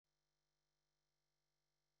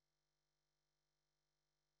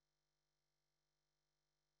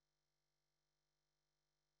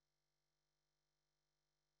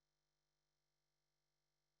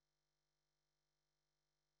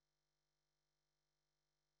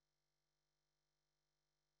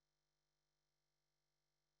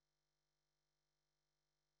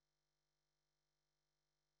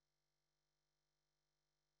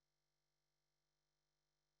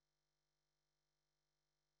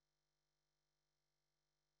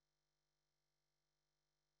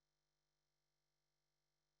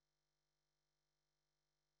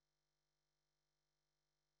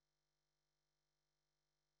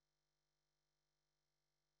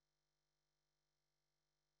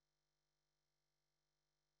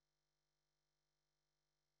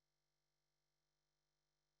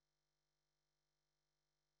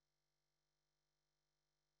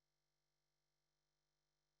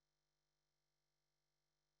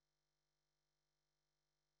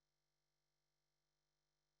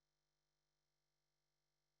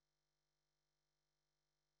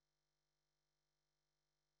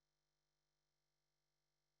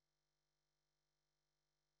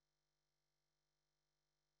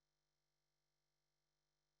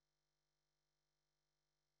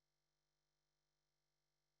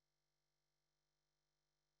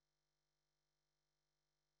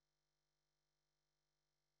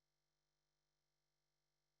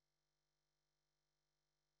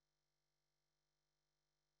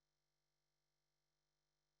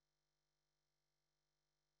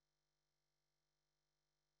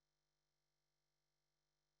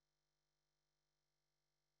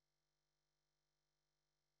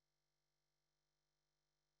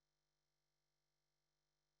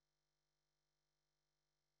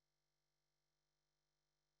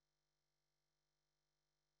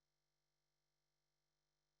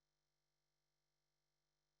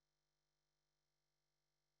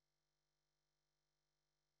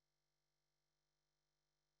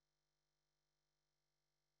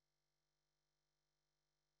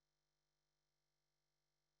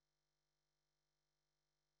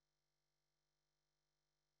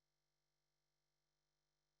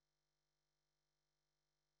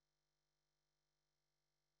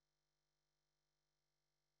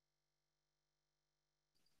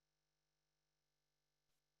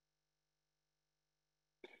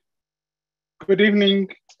Good evening,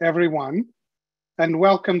 everyone, and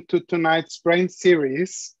welcome to tonight's Brain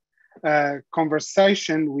Series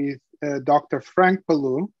conversation with Dr. Frank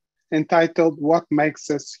Polleux, entitled What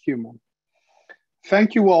Makes Us Human.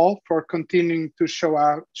 Thank you all for continuing to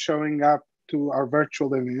showing up to our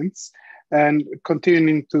virtual events and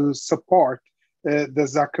continuing to support the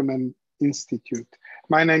Zuckerman Institute.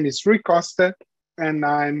 My name is Rui Costa, and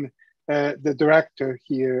I'm the director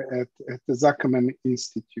here at the Zuckerman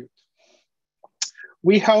Institute.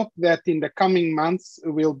 We hope that in the coming months,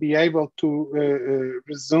 we'll be able to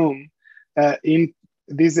resume in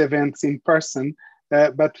these events in person.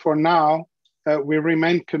 But for now, we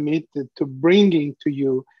remain committed to bringing to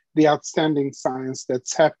you the outstanding science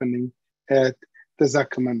that's happening at the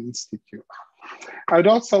Zuckerman Institute. I'd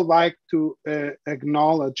also like to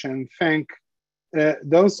acknowledge and thank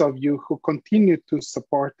those of you who continue to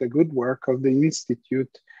support the good work of the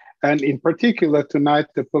Institute, and in particular tonight,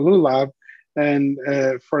 the Polleux Lab, and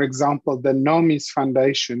for example, the NOMIS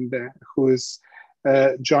Foundation, who is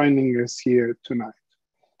joining us here tonight.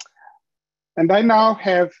 And I now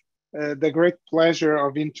have the great pleasure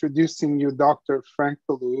of introducing you Dr. Frank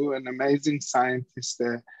Polleux, an amazing scientist,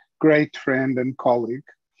 a great friend and colleague.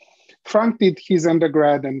 Frank did his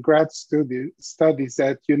undergrad and grad studies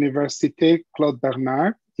at Université Claude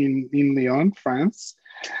Bernard in Lyon, France,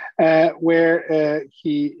 where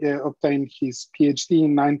he obtained his PhD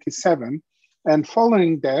in '97. And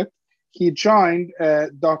following that, he joined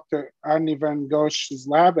Dr. Arnie van Gogh's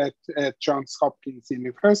lab at Johns Hopkins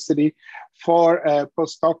University for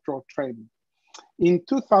postdoctoral training. In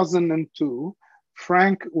 2002,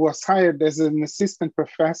 Frank was hired as an assistant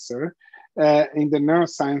professor in the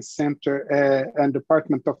Neuroscience Center and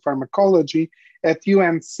Department of Pharmacology at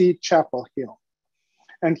UNC Chapel Hill.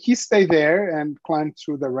 And he stayed there and climbed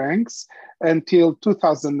through the ranks until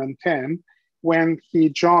 2010, when he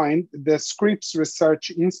joined the Scripps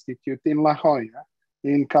Research Institute in La Jolla,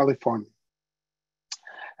 in California.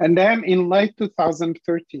 And then in late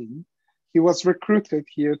 2013, he was recruited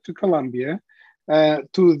here to Columbia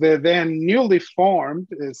to the then newly formed,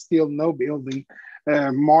 still no building,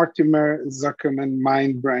 Mortimer Zuckerman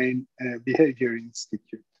Mind-Brain Behavior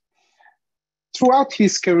Institute. Throughout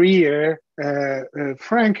his career,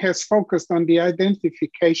 Frank has focused on the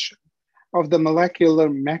identification of the molecular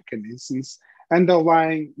mechanisms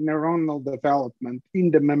underlying neuronal development in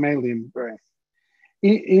the mammalian brain,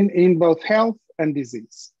 in both health and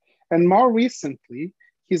disease. And more recently,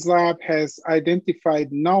 his lab has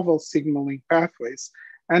identified novel signaling pathways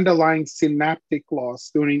underlying synaptic loss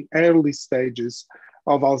during early stages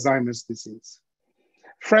of Alzheimer's disease.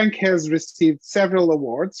 Frank has received several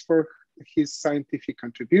awards for his scientific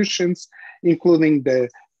contributions, including the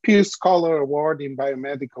Pew Scholar Award in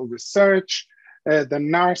Biomedical Research, the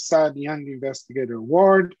NARSAD Young Investigator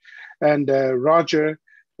Award, and Roger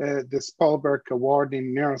the Spalberg Award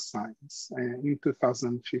in Neuroscience in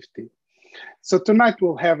 2015. So tonight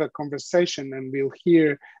we'll have a conversation and we'll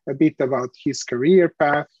hear a bit about his career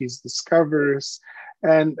path, his discoveries,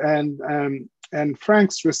 and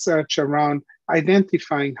Frank's research around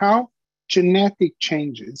identifying how genetic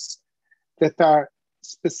changes that are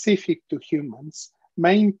specific to humans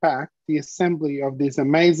may impact the assembly of this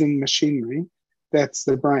amazing machinery that's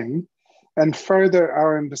the brain, and further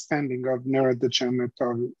our understanding of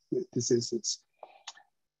neurodegenerative diseases.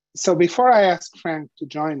 So before I ask Frank to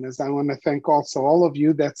join us, I want to thank also all of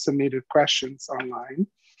you that submitted questions online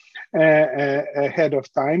ahead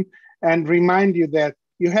of time, and remind you that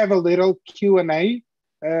you have a little Q&A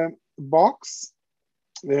box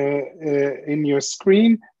in your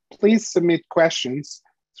screen. Please submit questions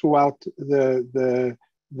throughout the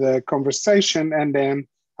conversation, and then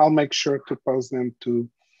I'll make sure to pose them to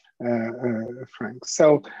Frank.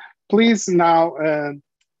 So please now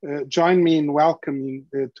join me in welcoming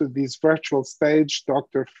to this virtual stage,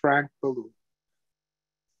 Dr. Frank Polleux.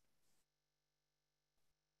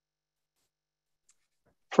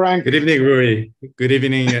 Frank. Good evening, Rui. Good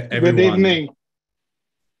evening, everyone. Good evening.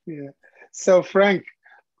 Yeah. So Frank,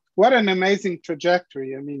 what an amazing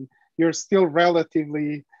trajectory. I mean, you're still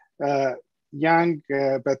relatively young,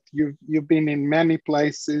 but you've been in many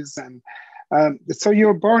places, and so you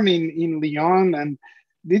were born in Lyon. And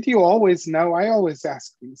did you always know? I always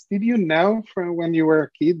ask this. Did you know from when you were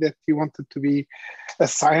a kid that you wanted to be a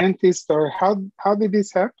scientist, or how did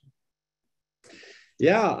this happen?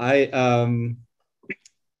 Yeah,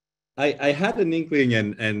 I had an inkling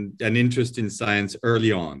and an interest in science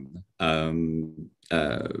early on.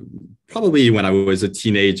 Probably when I was a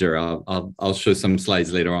teenager. I'll show some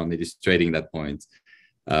slides later on illustrating that point.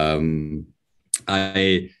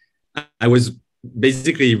 I was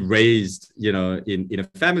basically raised, in a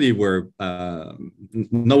family where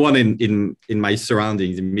no one in my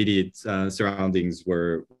surroundings, immediate surroundings,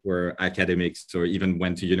 were academics or even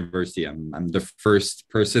went to university. I'm the first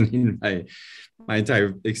person in my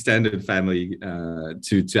entire extended family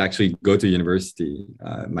to actually go to university.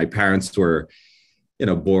 My parents were,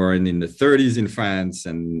 born in the 30s in France,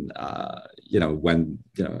 and when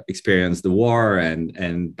experienced the war,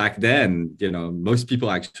 and back then, most people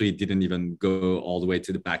actually didn't even go all the way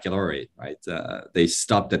to the baccalaureate, right? They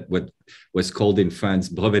stopped at what was called in France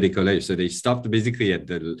brevet des collèges, so they stopped basically at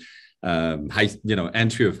the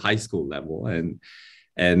entry of high school level,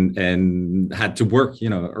 and had to work,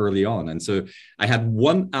 early on. And so I had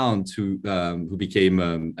one aunt who became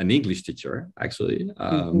an English teacher, actually,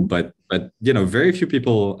 but very few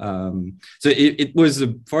people. So it was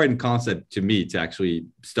a foreign concept to me to actually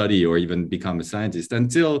study or even become a scientist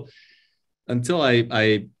until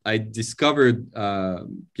I discovered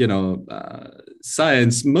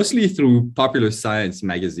science mostly through popular science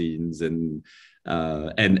magazines and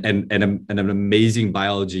an amazing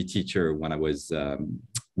biology teacher when I was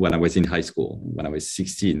in high school, when I was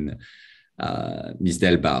 16, Miss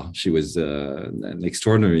Delbar. She was an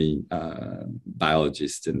extraordinary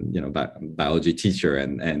biologist and biology teacher,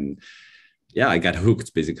 and yeah, I got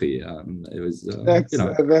hooked basically. It was that's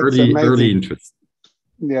early interest.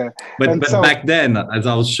 Yeah, but so, back then, as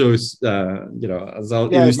I'll show, as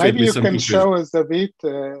I'll illustrate maybe with some you can pictures. show us a bit.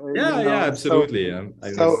 Yeah, absolutely.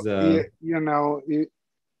 So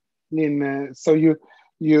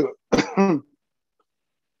you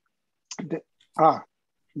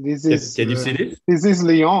this is. Can you see this? This is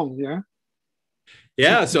Lyon, yeah.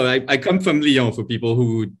 Yeah, so I come from Lyon. For people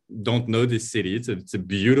who don't know this city, it's a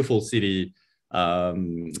beautiful city.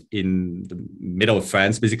 In the middle of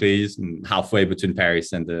France, basically halfway between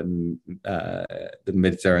Paris and the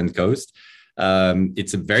Mediterranean coast.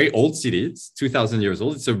 It's a very old city. It's 2,000 years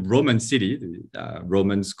old. It's a Roman city.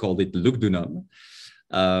 Romans called it Lugdunum.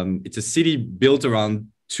 It's a city built around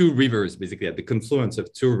two rivers, basically at the confluence of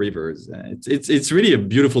two rivers. It's really a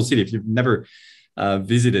beautiful city. If you've never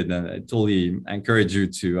visited, I totally encourage you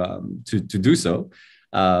to do so.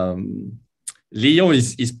 Lyon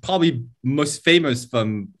is probably most famous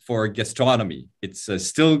for gastronomy. It's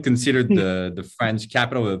still considered the French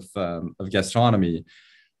capital of gastronomy.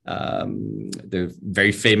 There are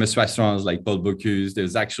very famous restaurants like Polleux.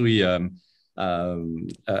 There's actually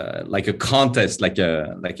like a contest, like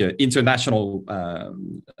a international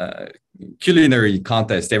culinary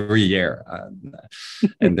contest every year,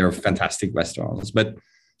 and there are fantastic restaurants. But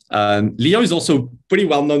Lyon is also pretty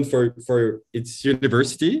well known for its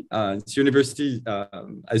university. Its university,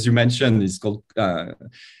 as you mentioned, is called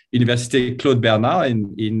Université Claude Bernard,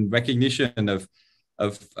 in recognition of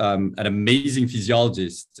an amazing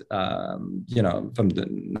physiologist, from the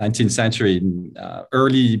 19th century,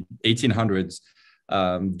 early 1800s,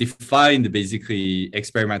 defined basically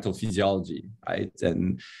experimental physiology, right?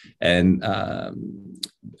 And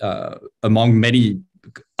among many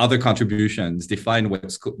other contributions, defined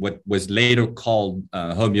what was later called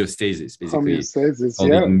homeostasis, basically. Homeostasis,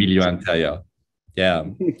 called milieu intérieur. Yeah,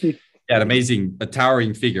 an amazing, a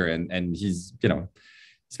towering figure, and he's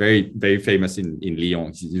he's very, very famous in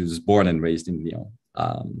Lyon. He was born and raised in Lyon.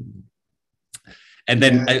 And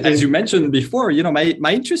then, as you mentioned before,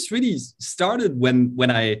 my interest really started when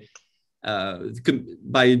I,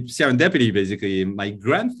 by serendipity, basically, my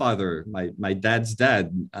grandfather, my dad's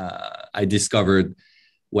dad, I discovered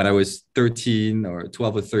when I was 13 or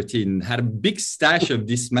 12 or 13, had a big stash of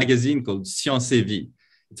this magazine called Science et Vie.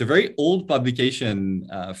 It's a very old publication,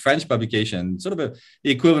 French publication, sort of the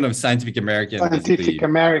equivalent of Scientific American. Scientific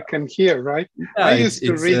American here, right? Yeah, I used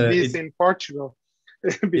to read this in Portugal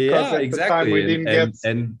because at the time we didn't get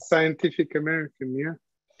Scientific American.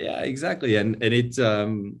 Yeah, exactly. And it,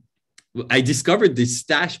 I discovered this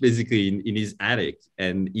stash basically in his attic,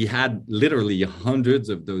 and he had literally hundreds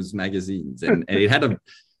of those magazines, and it had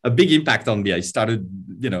a big impact on me. I started,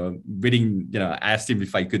 reading. I asked him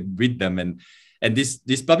if I could read them, and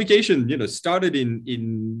this publication, started in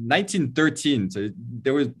 1913. So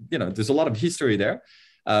there was, there's a lot of history there.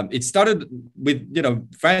 It started with,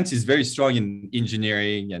 France is very strong in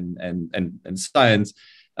engineering and science.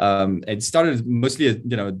 It started mostly as,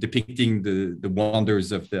 depicting the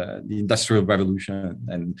wonders of the Industrial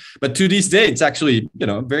Revolution. But to this day, it's actually,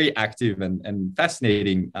 very active and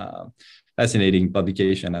fascinating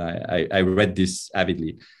publication. And I read this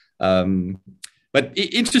avidly. But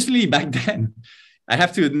interestingly, back then, I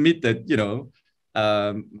have to admit that,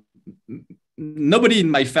 nobody in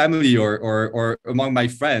my family or among my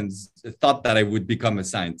friends thought that I would become a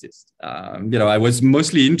scientist. I was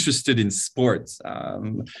mostly interested in sports.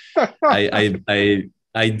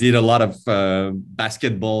 I did a lot of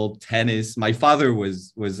basketball, tennis. My father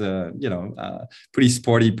was a pretty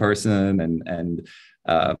sporty person, and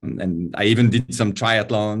I even did some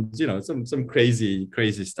triathlons, some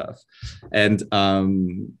crazy stuff,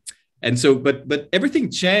 and so, but everything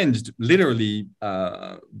changed literally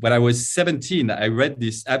when I was 17. I read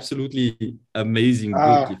this absolutely amazing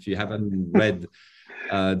book. If you haven't read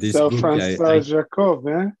this so book, François Jacob,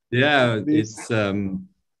 yeah, it's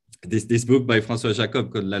this book by François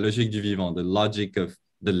Jacob called La logique du vivant, the logic of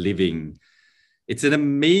the living. It's an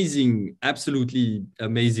amazing, absolutely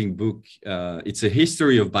amazing book. It's a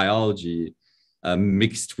history of biology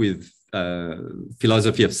mixed with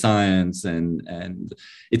philosophy of science, and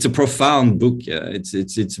it's a profound book.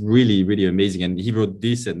 It's really amazing. And he wrote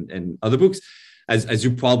this and other books. As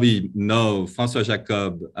you probably know, François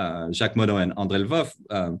Jacob, Jacques Monod, and André Lvoff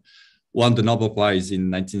won the Nobel Prize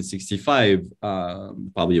in 1965,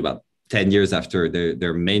 probably about 10 years after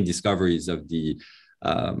their main discoveries of the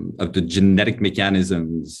genetic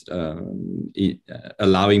mechanisms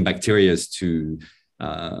allowing bacteria to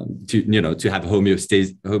have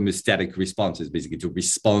homeostatic responses, basically to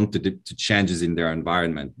respond to changes in their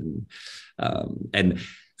environment. And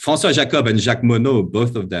François Jacob and Jacques Monod,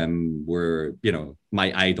 both of them were,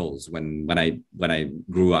 my idols when I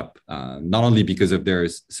grew up, not only because of their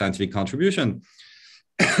scientific contributions,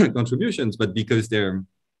 but because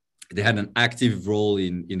they had an active role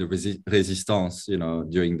in the resistance,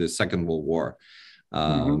 during the Second World War.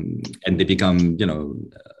 And they become,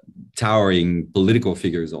 towering political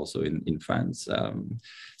figures also in France.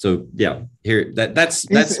 So yeah, here that's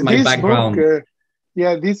my background. Book,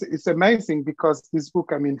 this is amazing, because this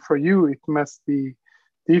book, I mean, for you, it must be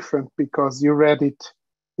different because you read it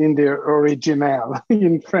in the original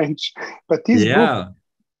in French. But this book,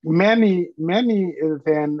 many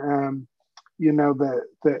then,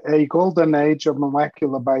 a golden age of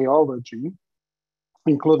molecular biology,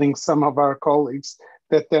 including some of our colleagues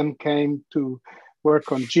that then came to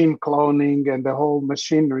work on gene cloning and the whole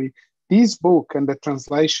machinery. This book and the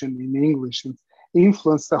translation in English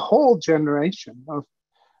influenced a whole generation of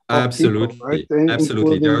absolutely people, right?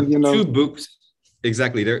 Absolutely. There are two books.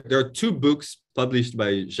 Exactly. There are two books published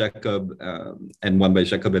by Jacob and one by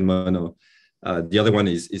Jacob and Monod. The other one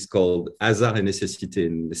is called Hasard et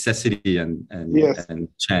Nécessité, necessity and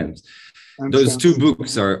chance. Those two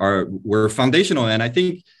books were foundational, and I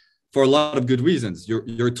think for a lot of good reasons.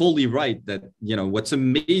 You're totally right that what's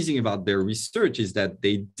amazing about their research is that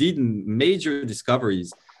they did major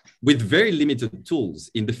discoveries with very limited tools.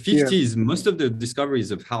 In the 50s, most of the discoveries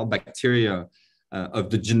of how bacteria, of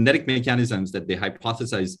the genetic mechanisms that they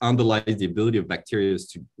hypothesized underlie the ability of bacteria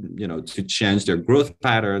to change their growth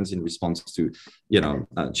patterns in response to,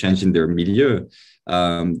 change in their milieu,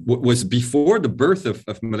 was before the birth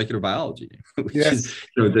of molecular biology, which is,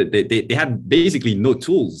 they had basically no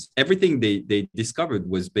tools. Everything they discovered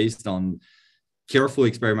was based on careful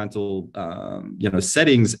experimental,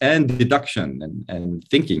 settings and deduction and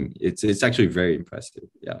thinking. It's actually very impressive.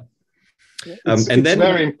 Yeah. It's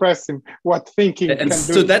very impressive what thinking can do.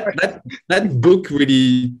 So that book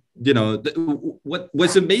really, what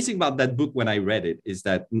was amazing about that book when I read it is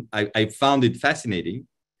that I found it fascinating.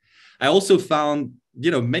 I also found,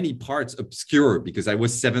 many parts obscure because I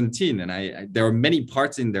was 17 and there were many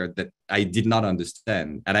parts in there that I did not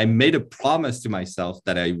understand. And I made a promise to myself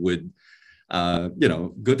that I would,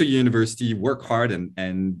 go to university, work hard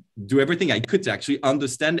and do everything I could to actually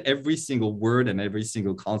understand every single word and every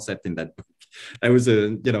single concept in that book. That was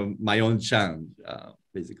my own challenge,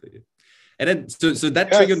 basically. And then, so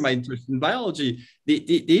that triggered my interest in biology. The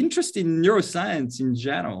interest in neuroscience in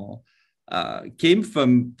general came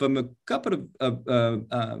from a couple of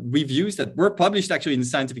reviews that were published actually in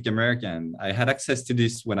Scientific American. I had access to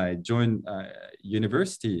this when I joined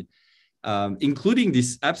university, including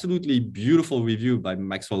this absolutely beautiful review by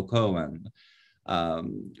Maxwell Cohen,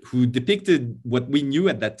 who depicted what we knew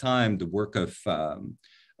at that time, the work of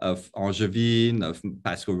Angevin, of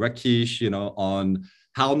Pascal Rakish, on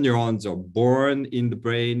how neurons are born in the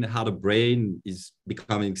brain, how the brain is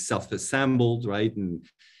becoming self-assembled, right? And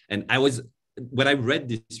when I read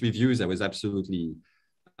these reviews, I was absolutely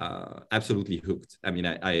hooked. I mean,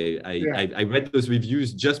 I read those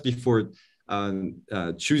reviews just before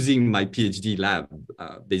choosing my PhD lab,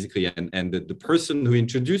 basically, and the person who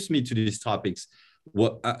introduced me to these topics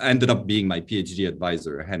ended up being my PhD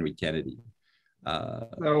advisor, Henry Kennedy.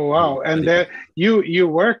 Oh wow! And you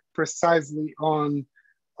work precisely on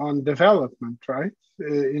on development, right?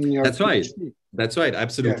 In your That's right. PhD. That's right.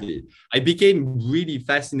 Absolutely. Yeah. I became really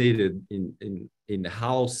fascinated in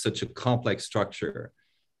how such a complex structure,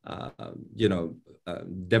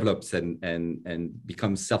 develops and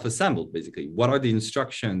becomes self-assembled. Basically, what are the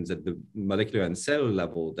instructions at the molecular and cellular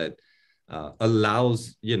level that allows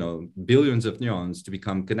billions of neurons to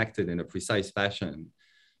become connected in a precise fashion?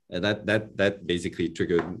 That basically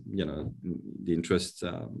triggered the interest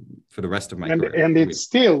for the rest of my career. And it's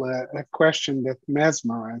still a question that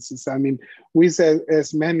mesmerizes. I mean, with as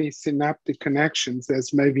many synaptic connections as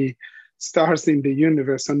maybe stars in the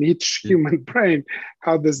universe on each human brain,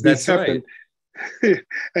 how does this happen? Right.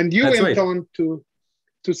 And you went on to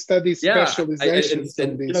study specializations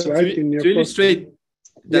on this, right? To illustrate.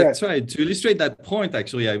 That's right. To illustrate that point,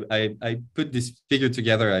 actually, I put this figure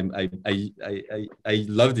together. I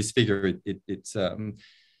love this figure.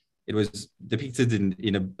 It was depicted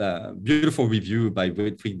in a beautiful review by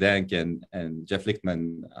Wilfried Denk and Jeff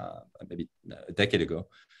Lichtman maybe a decade ago.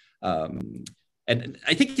 And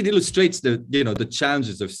I think it illustrates the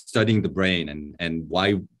challenges of studying the brain and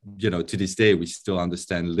why to this day we still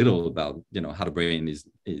understand little about how the brain is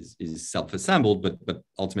self-assembled, but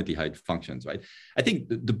ultimately how it functions, right? I think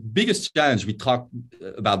the biggest challenge, we talk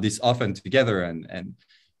about this often together and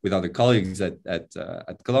with other colleagues at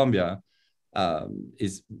Columbia,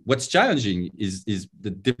 is what's challenging is the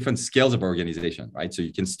different scales of organization, right? So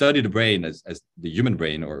you can study the brain as the human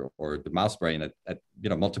brain or the mouse brain at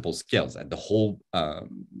multiple scales at the whole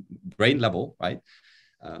brain level, right?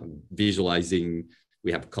 Visualizing,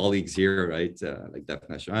 we have colleagues here, right? Like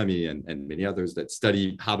Daphne Shami and many others that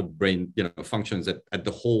study how the brain functions at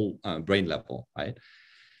the whole brain level, right?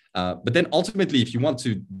 But then ultimately, if you want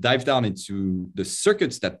to dive down into the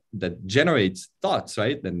circuits that generate thoughts,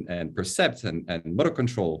 right, and percept and motor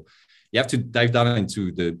control, you have to dive down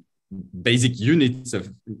into the basic units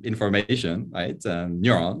of information, right,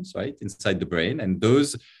 neurons, right, inside the brain, and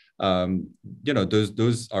those,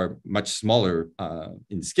 those are much smaller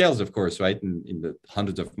in scales, of course, right, in the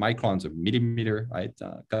hundreds of microns or millimeter, right,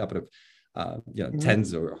 a couple of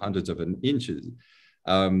tens or hundreds of inches.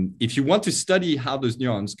 If you want to study how those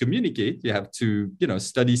neurons communicate, you have to,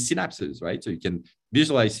 study synapses, right? So you can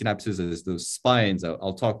visualize synapses as those spines.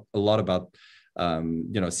 I'll talk a lot about,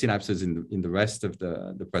 synapses in the rest of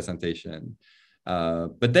the presentation.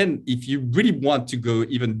 But then if you really want to go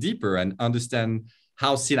even deeper and understand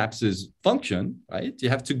how synapses function, right, you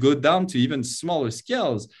have to go down to even smaller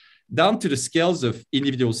scales, down to the scales of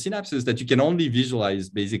individual synapses that you can only visualize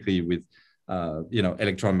basically with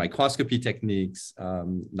electron microscopy techniques.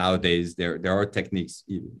 Nowadays, there are techniques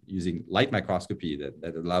using light microscopy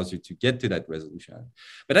that allows you to get to that resolution.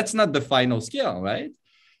 But that's not the final scale, right?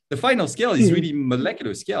 The final scale is really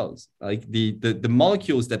molecular scales. Like the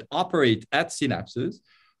molecules that operate at synapses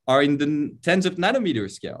are in the tens of nanometer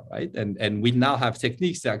scale, right? And we now have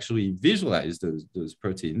techniques to actually visualize those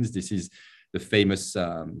proteins. This is the famous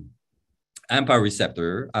AMPA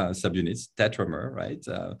receptor subunits, tetramer, right?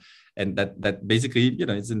 And that basically,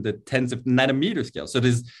 it's in the tens of nanometer scale. So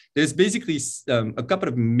there's basically a couple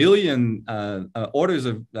of million orders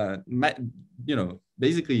of,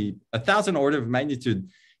 basically 1,000 order of magnitude,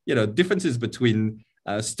 differences between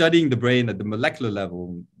studying the brain at the molecular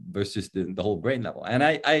level versus the whole brain level. And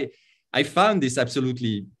I found this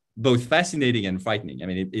absolutely both fascinating and frightening. I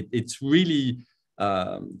mean, it's really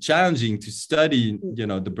challenging to study,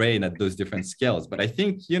 the brain at those different scales. But I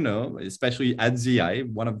think, especially at ZI,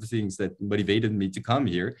 one of the things that motivated me to come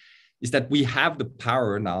here is that we have the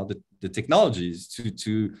power now, the technologies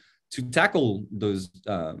to tackle those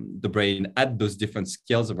the brain at those different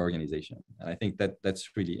scales of organization. And I think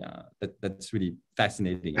that's really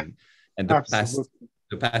fascinating. And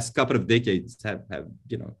the past couple of decades have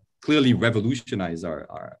clearly revolutionized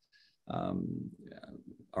our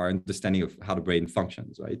understanding of how the brain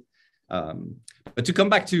functions, right? But to come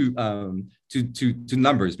back to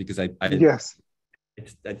numbers, because I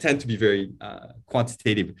tend to be very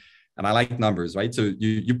quantitative, and I like numbers, right? So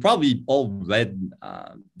you probably all read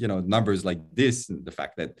numbers like this, and the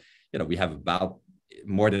fact that we have about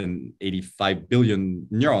more than 85 billion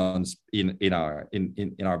neurons in our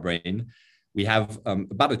brain. We have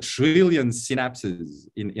about 1 trillion synapses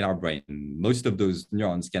in our brain. Most of those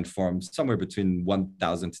neurons can form somewhere between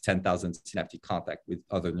 1,000 to 10,000 synaptic contact with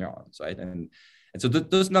other neurons, right? And so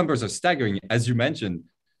those numbers are staggering. As you mentioned,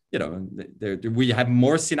 we have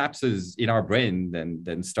more synapses in our brain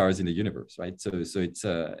than stars in the universe, right? So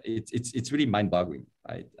it's really mind-boggling,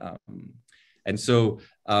 right? And so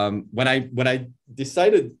when I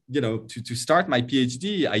decided, to start my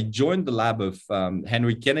PhD, I joined the lab of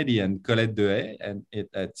Henry Kennedy and Colette Dehaye and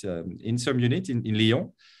at INSERM unit in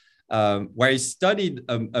Lyon, where I studied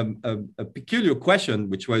a peculiar question,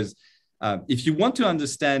 which was, if you want to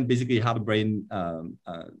understand basically how the brain,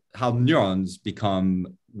 how neurons become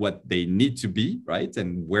what they need to be, right?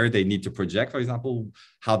 And where they need to project, for example,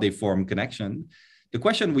 how they form connection. The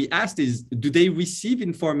question we asked is, do they receive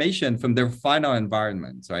information from their final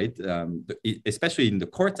environment, right? Especially in the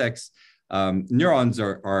cortex, neurons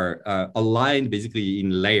are aligned basically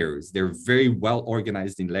in layers. They're very well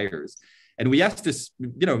organized in layers. And we asked this,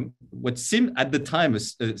 what seemed at the time a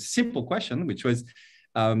simple question, which was,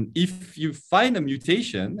 if you find a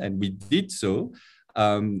mutation, and we did so,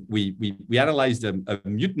 we analyzed a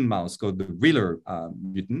mutant mouse called the Wheeler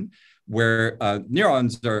mutant, where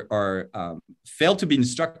neurons are fail to be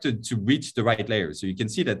instructed to reach the right layer. So you can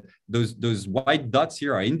see that those white dots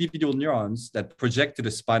here are individual neurons that project to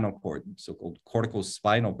the spinal cord, so-called cortical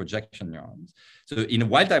spinal projection neurons. So in a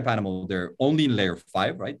wild-type animal, they're only in layer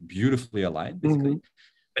 5, right? Beautifully aligned, basically.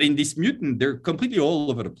 Mm-hmm. But in this mutant, they're completely all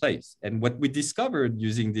over the place. And what we discovered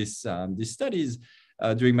using these studies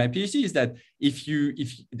during my PhD is that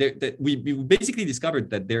we basically discovered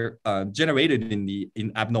that they're generated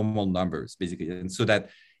in abnormal numbers, basically, and so that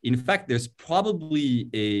in fact there's probably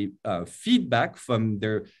a feedback from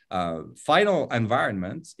their final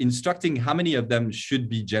environments instructing how many of them should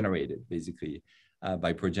be generated, basically,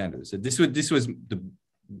 by progenitors. So this was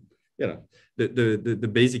the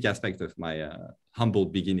basic aspect of my humble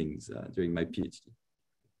beginnings during my PhD.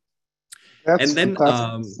 That's and then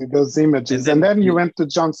those images. And then you went to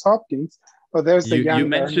Johns Hopkins. Oh, there's the young. You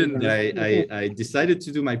mentioned I decided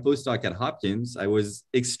to do my postdoc at Hopkins. I was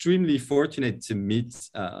extremely fortunate to meet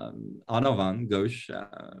Anirvan Ghosh,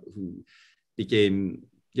 who became,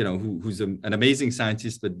 who's an amazing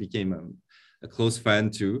scientist, but became a close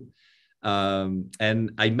friend too.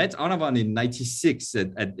 And I met Anirvan in '96 at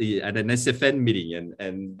an SFN meeting,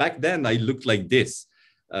 and back then I looked like this.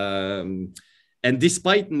 And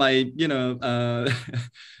despite my,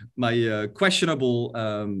 my questionable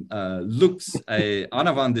looks,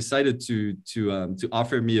 Anirvan decided to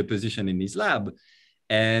offer me a position in his lab.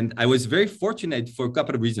 And I was very fortunate for a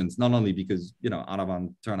couple of reasons, not only because,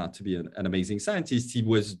 Anirvan turned out to be an amazing scientist. He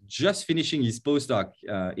was just finishing his postdoc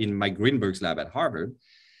in Mike Greenberg's lab at Harvard.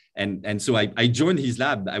 And so I joined his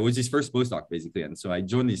lab. I was his first postdoc, basically. And so I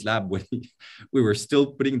joined his lab when we were still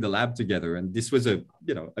putting the lab together. And this was a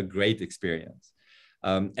great experience.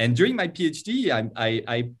 And during my PhD,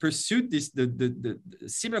 I pursued the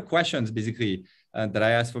similar questions, basically, that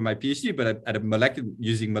I asked for my PhD, but at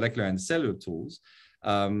using molecular and cellular tools.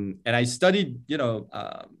 And I studied,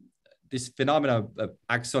 this phenomena of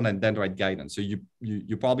axon and dendrite guidance. So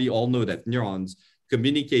you probably all know that neurons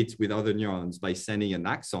communicates with other neurons by sending an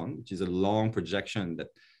axon, which is a long projection that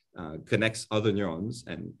connects other neurons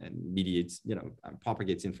and mediates, and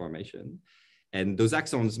propagates information. And those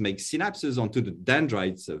axons make synapses onto the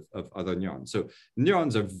dendrites of other neurons. So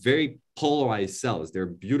neurons are very polarized cells. They're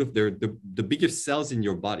beautiful. They're the biggest cells in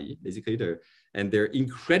your body, basically. They're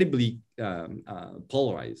incredibly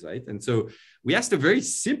polarized, right? And so we asked a very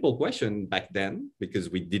simple question back then, because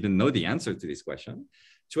we didn't know the answer to this question,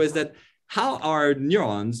 which was that, how are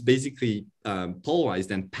neurons basically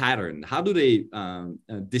polarized and patterned? How do they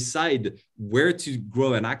decide where to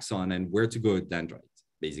grow an axon and where to grow a dendrite?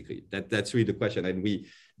 Basically, that's really the question. And we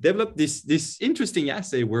developed this interesting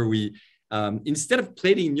assay where we, instead of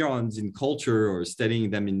plating neurons in culture or studying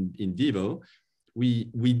them in vivo,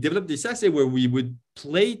 we developed this assay where we would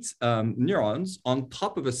plate neurons on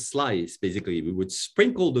top of a slice. Basically, we would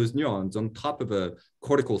sprinkle those neurons on top of a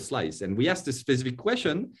cortical slice. And we asked a specific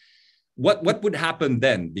question: what would happen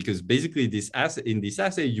then? Because basically in this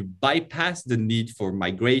assay, you bypass the need for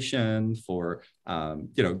migration, for,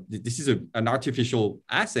 this is an artificial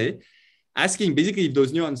assay, asking basically if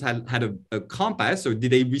those neurons had a compass, or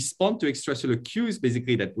did they respond to extracellular cues,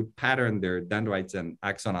 basically, that would pattern their dendrites and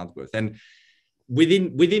axon outgrowth. And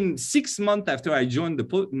within 6 months after I joined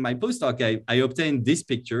my postdoc, I obtained this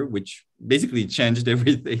picture, which basically changed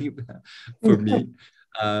everything for me.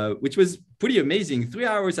 Which was pretty amazing. 3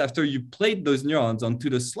 hours after you plate those neurons onto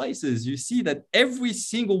the slices, you see that every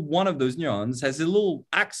single one of those neurons has a little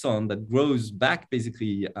axon that grows back,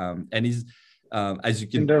 basically, and is, as you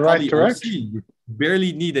can probably all see, you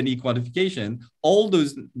barely need any quantification. All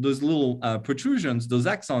those little protrusions, those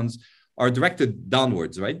axons, are directed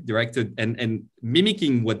downwards, right? Directed and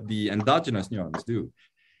mimicking what the endogenous neurons do.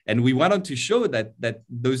 And we wanted to show that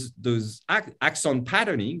those axon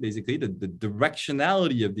patterning, basically the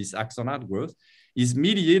directionality of this axon outgrowth, is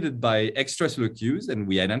mediated by extracellular cues, and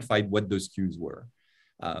we identified what those cues were.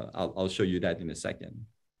 I'll show you that in a second.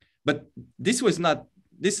 But this was not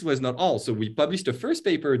all. So we published a first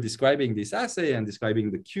paper describing this assay and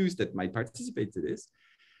describing the cues that might participate to this.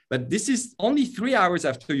 But this is only 3 hours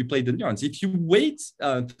after you plate the neurons. If you wait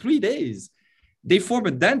 3 days, they form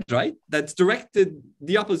a dendrite that's directed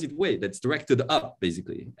the opposite way, that's directed up,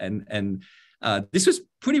 basically. And this was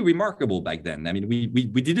pretty remarkable back then. I mean,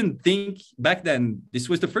 we didn't think back then, this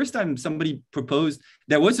was the first time somebody proposed,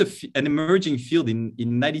 there was an emerging field in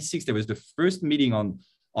 96, there was the first meeting on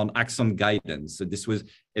axon guidance. So this was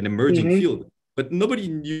an emerging field, but nobody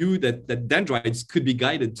knew that dendrites could be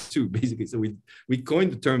guided too, basically. So we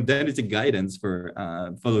coined the term dendritic guidance for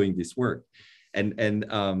following this work. And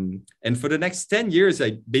for the next 10 years,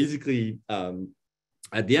 I basically,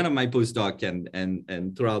 at the end of my postdoc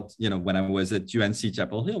and throughout, when I was at UNC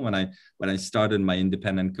Chapel Hill, when I started my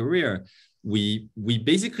independent career, we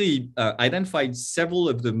basically identified several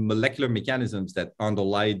of the molecular mechanisms that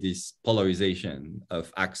underlie this polarization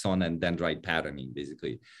of axon and dendrite patterning.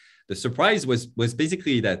 Basically, the surprise was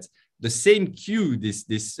basically that the same cue, this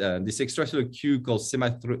extracellular cue called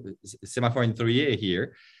semaphorin 3A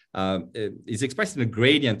here, is expressed in a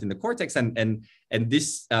gradient in the cortex, and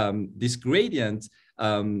this gradient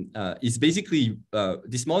is basically,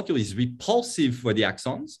 this molecule is repulsive for the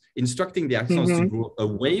axons, instructing the axons to go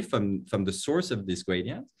away from the source of this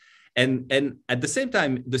gradient. And at the same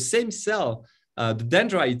time, the same cell, the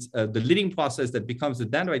dendrite, the leading process that becomes the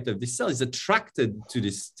dendrite of this cell, is attracted to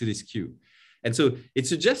this cue. And so it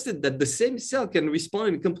suggested that the same cell can respond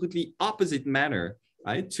in a completely opposite manner,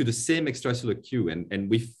 right, to the same extracellular cue. And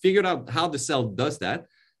we figured out how the cell does that.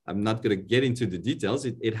 I'm not going to get into the details.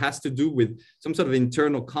 It has to do with some sort of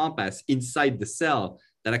internal compass inside the cell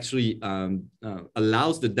that actually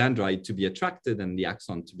allows the dendrite to be attracted and the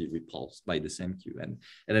axon to be repulsed by the same cue. And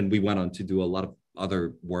then we went on to do a lot of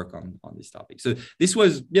other work on this topic. So this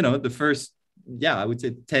was, the first, I would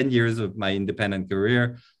say 10 years of my independent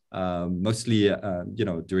career, mostly,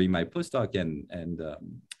 during my postdoc and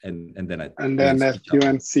then at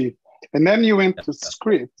UNC. And then you went to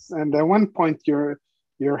Scripps, and at one point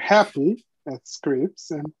you're happy at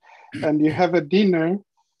Scripps, and you have a dinner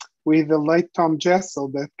with the late Tom Jessel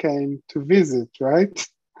that came to visit, right?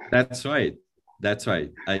 That's right.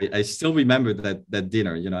 I still remember that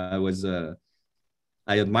dinner.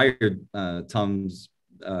 I admired Tom's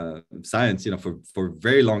science, for a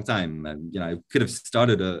very long time. And, I could have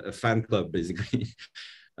started a fan club, basically.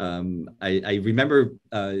 I remember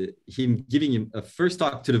him giving him a first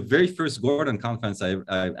talk to the very first Gordon conference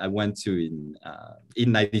I went to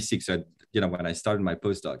in 96, when I started my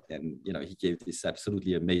postdoc. And, he gave this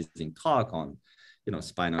absolutely amazing talk on,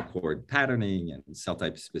 spinal cord patterning and cell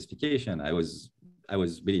type specification. I was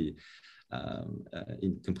really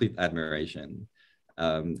in complete admiration.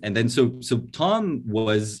 And then so Tom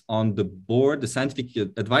was on the board, the scientific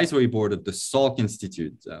advisory board of the Salk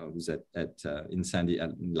Institute, who's at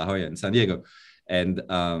La Jolla in San Diego, and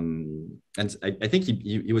I think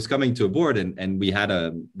he was coming to a board, and we had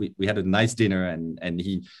a nice dinner, and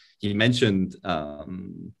he mentioned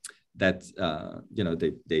that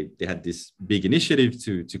they had this big initiative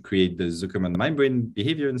to create the Zuckerman Mindbrain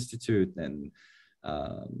Behavior Institute, and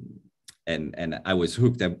I was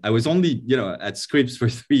hooked. I was only, at Scripps for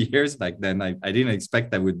 3 years back then. I didn't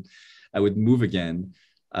expect I would move again.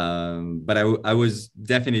 But I was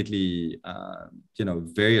definitely,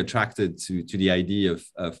 very attracted to the idea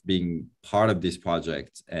of being part of this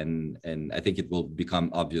project. And I think it will become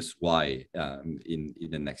obvious why in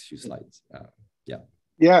the next few slides.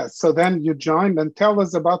 Yeah, so then you joined, and tell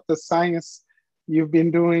us about the science you've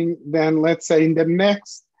been doing then, let's say in the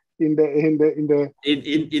next in the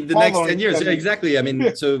next 10 years. Yeah, exactly. I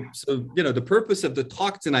mean, so the purpose of the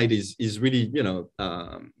talk tonight is really,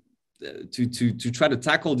 to try to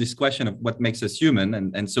tackle this question of what makes us human.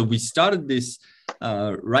 And so we started this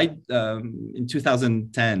right in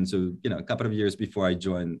 2010. So, a couple of years before I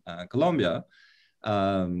joined Columbia.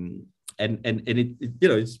 And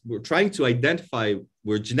we're trying to identify,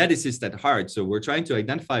 we're geneticists at heart. So we're trying to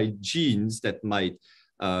identify genes that might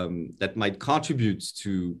contribute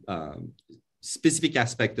to specific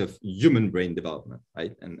aspect of human brain development,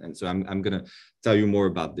 right? And so I'm going to tell you more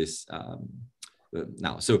about this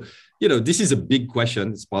now. So, this is a big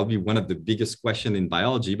question. It's probably one of the biggest questions in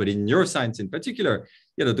biology, but in neuroscience in particular,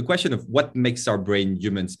 the question of what makes our brain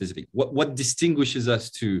human specific, what distinguishes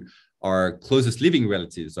us to our closest living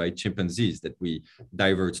relatives, right? Chimpanzees, that we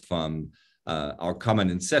diverged from our common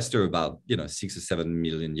ancestor about 6 or 7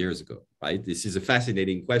 million years ago, right? This is a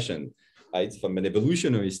fascinating question, right? From an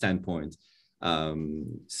evolutionary standpoint,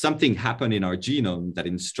 something happened in our genome that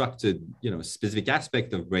instructed, a specific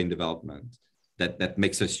aspect of brain development that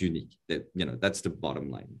makes us unique. That, that's the bottom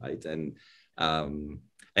line, right?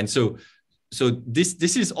 And so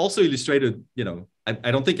this is also illustrated,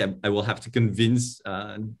 I don't think I will have to convince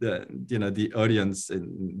the audience in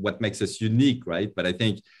what makes us unique, right? But I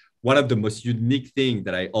think one of the most unique thing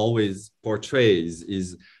that I always portrays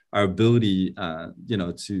is our ability, our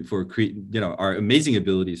amazing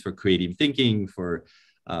abilities for creative thinking, for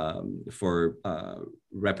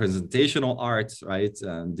representational arts, right?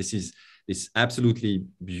 This is absolutely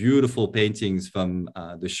beautiful paintings from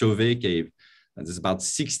the Chauvet cave. And there's about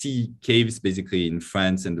 60 caves basically in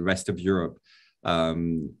France and the rest of Europe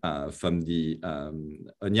from the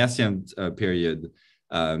Ognathian period,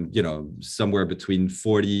 somewhere between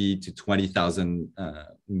 40 to 20,000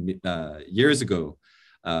 years ago.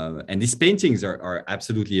 And these paintings are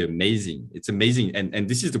absolutely amazing. It's amazing. And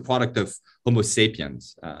this is the product of Homo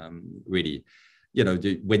sapiens, really.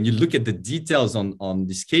 When you look at the details on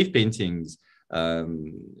these cave paintings,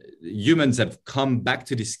 humans have come back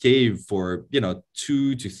to this cave for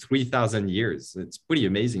 2,000 to 3,000 years. It's pretty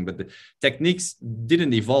amazing, but the techniques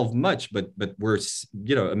didn't evolve much, but were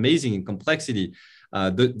amazing in complexity.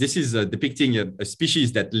 This is depicting a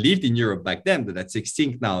species that lived in Europe back then, but that's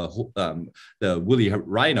extinct now, the woolly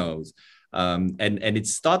rhinos. And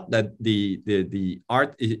it's thought that the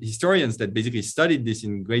art historians that basically studied this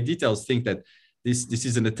in great details think that this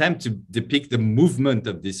is an attempt to depict the movement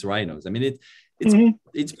of these rhinos. I mean,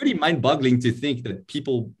 it's pretty mind-boggling to think that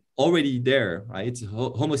people already there, right?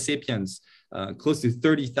 Homo sapiens, close to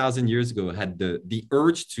 30,000 years ago, had the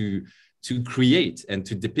urge to create and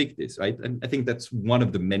to depict this, right? And I think that's one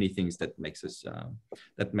of the many things that makes us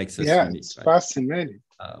unique. It's right? fascinating.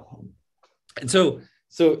 And so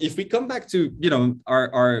if we come back to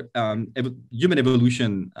our human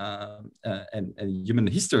evolution and human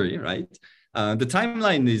history, right? The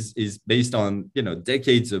timeline is based on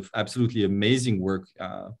decades of absolutely amazing work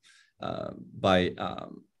by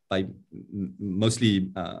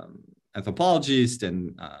mostly anthropologists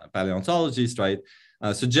and paleontologists, right?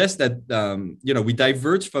 Suggests that we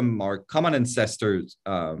diverge from our common ancestors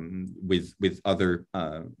with other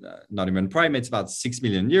non-human primates about 6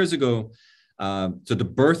 million years ago. So the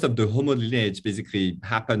birth of the Homo lineage basically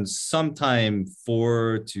happened sometime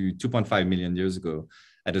 4 to 2.5 million years ago,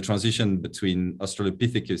 at a transition between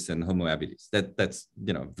Australopithecus and Homo habilis. That's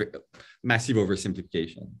massive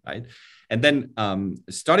oversimplification, right? And then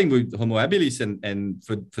starting with Homo habilis and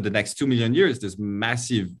for the next 2 million years, there's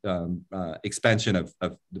massive expansion of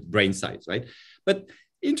the brain size, right? But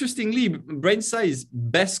interestingly, brain size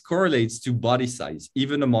best correlates to body size,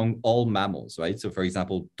 even among all mammals, right? So for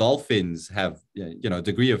example, dolphins have a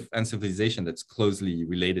degree of ancephalization that's closely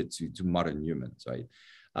related to modern humans, right?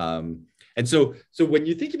 And so when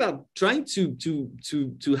you think about trying to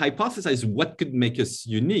hypothesize what could make us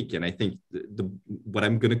unique, and I think what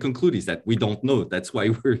I'm going to conclude is that we don't know. That's why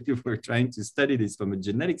we're trying to study this from a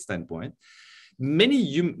genetic standpoint.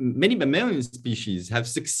 Many mammalian species have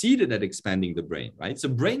succeeded at expanding the brain, right? So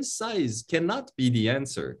brain size cannot be the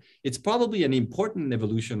answer. It's probably an important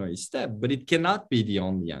evolutionary step, but it cannot be the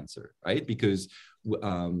only answer, right? Because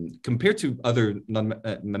compared to other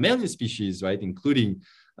mammalian species, right, including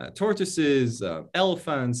tortoises,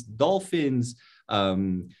 elephants, dolphins,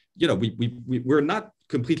 we're not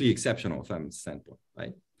completely exceptional from that standpoint,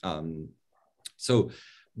 right? So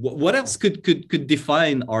what else could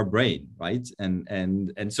define our brain, right?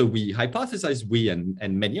 And so we hypothesized,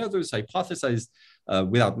 and many others hypothesized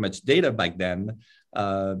without much data back then,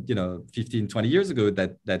 15, 20 years ago,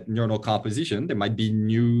 that neuronal composition, there might be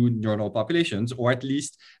new neuronal populations, or at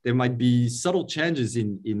least there might be subtle changes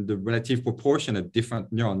in the relative proportion of different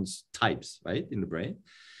neurons types, right, in the brain.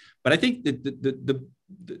 But I think that the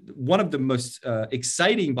one of the most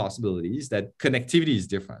exciting possibilities that connectivity is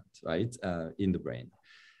different, right, in the brain.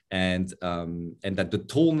 And that the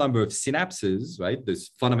total number of synapses, right,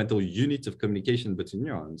 this fundamental unit of communication between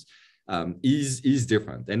neurons, is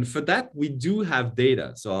different. And for that, we do have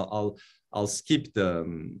data. So I'll skip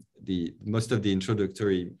the most of the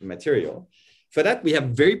introductory material. For that, we have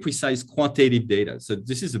very precise quantitative data. So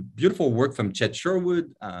this is a beautiful work from Chet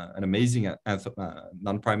Sherwood, an amazing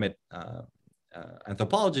non-primate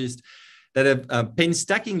anthropologist, that have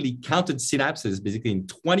painstakingly counted synapses basically in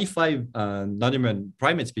 25 non-human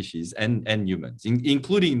primate species and humans,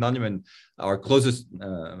 including non-human, our closest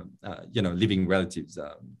living relatives,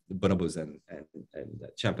 the bonobos and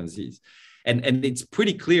chimpanzees. And it's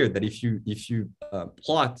pretty clear that if you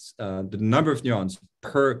plot the number of neurons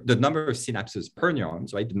the number of synapses per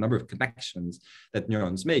neurons, right, the number of connections that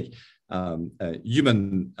neurons make,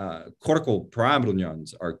 human cortical pyramidal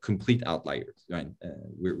neurons are complete outliers, right?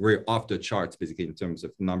 We're off the charts basically in terms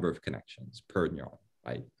of number of connections per neuron,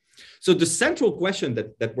 right? So the central question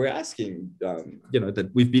that we're asking,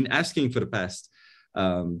 that we've been asking for the past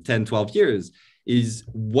 10, 12 years is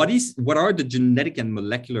what are the genetic and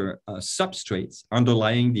molecular substrates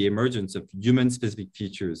underlying the emergence of human-specific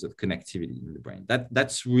features of connectivity in the brain?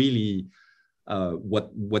 That's really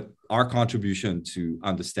what our contribution to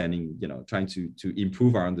understanding, trying to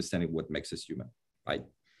improve our understanding of what makes us human, right?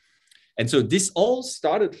 And so this all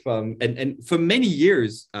started from, and for many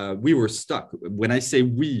years, we were stuck. When I say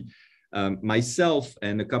we, myself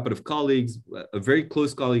and a couple of colleagues, a very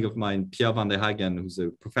close colleague of mine, Pierre van der Hagen, who's a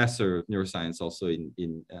professor of neuroscience also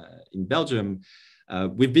in Belgium,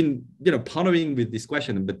 we've been pondering with this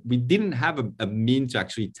question, but we didn't have a mean to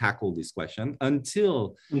actually tackle this question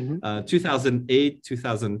until 2008,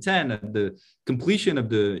 2010, at the completion of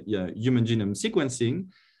the human genome sequencing.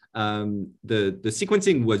 The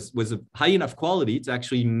sequencing was of high enough quality to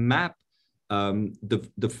actually map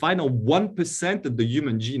the final 1% of the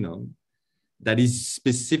human genome that is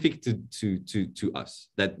specific to us.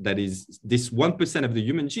 That is, this 1% of the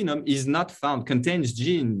human genome is not found, contains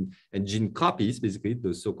gene and gene copies, basically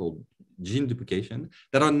those so-called gene duplication,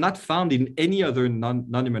 that are not found in any other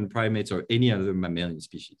non-human primates or any other mammalian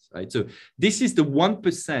species, right? So this is the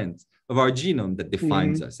 1% of our genome that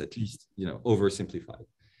defines us, at least, oversimplified.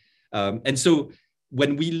 And so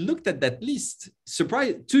when we looked at that list,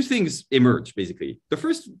 two things emerged, basically. The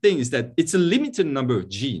first thing is that it's a limited number of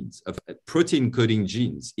genes, of protein coding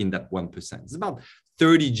genes in that 1%. It's about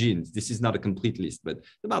 30 genes. This is not a complete list, but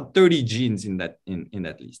about 30 genes in that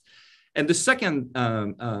list. And the second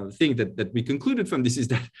thing that we concluded from this is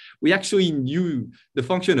that we actually knew the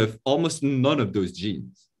function of almost none of those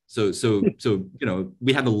genes. So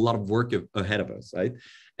we had a lot of work ahead of us, right?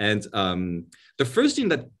 And the first thing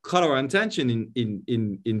that caught our attention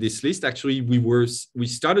in this list, actually, we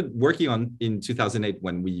started working on in 2008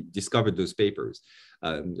 when we discovered those papers,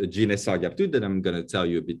 the gene SRGAP2 that I'm going to tell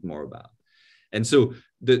you a bit more about. And so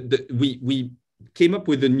we came up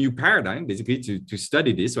with a new paradigm, basically, to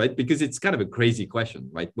study this, right? Because it's kind of a crazy question,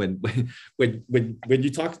 right? When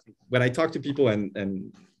I talk to people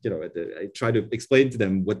and I try to explain to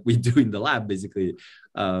them what we do in the lab, basically,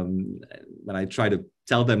 when I try to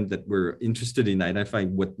tell them that we're interested in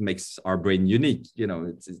identifying what makes our brain unique,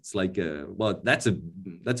 it's like, well, that's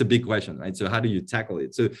a big question, right? So how do you tackle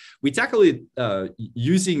it? So we tackle it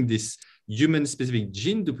using this human-specific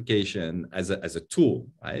gene duplication as a tool,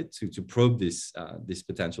 right, to probe these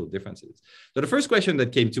potential differences. So the first question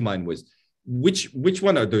that came to mind was, which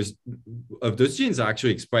one of those genes are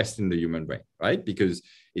actually expressed in the human brain, right? Because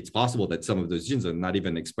it's possible that some of those genes are not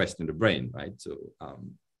even expressed in the brain, right? So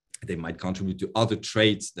they might contribute to other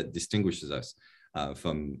traits that distinguishes us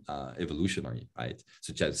from evolutionary, right?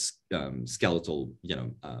 Such as skeletal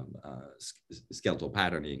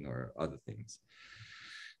patterning or other things.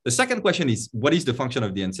 The second question is, what is the function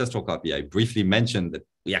of the ancestral copy? I briefly mentioned that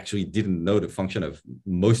we actually didn't know the function of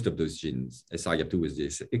most of those genes. SRGAP2 was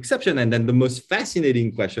the exception. And then the most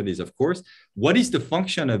fascinating question is, of course, what is the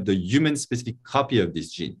function of the human-specific copy of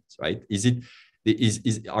these genes, right?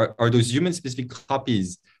 Are those human-specific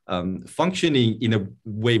copies functioning in a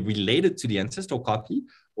way related to the ancestral copy,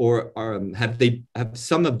 or have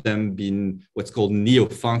some of them been what's called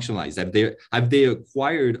neo-functionalized? Have they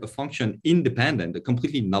acquired a function independent, a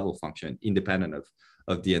completely novel function independent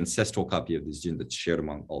of the ancestral copy of this gene that's shared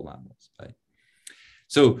among all mammals, right?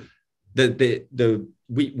 So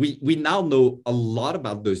we now know a lot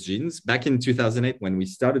about those genes. Back in 2008, when we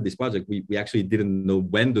started this project, we actually didn't know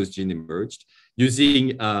when those genes emerged.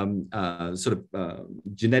 Using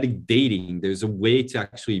genetic dating, there's a way to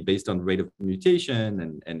actually, based on rate of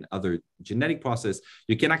mutation and other genetic process,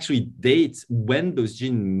 you can actually date when those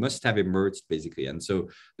genes must have emerged, basically. And so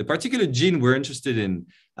the particular gene we're interested in,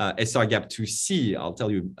 SRGAP2C, I'll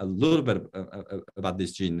tell you a little bit about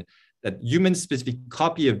this gene. That human-specific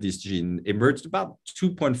copy of this gene emerged about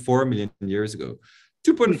 2.4 million years ago.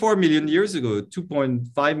 2.4 million years ago,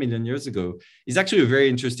 2.5 million years ago is actually a very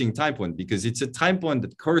interesting time point, because it's a time point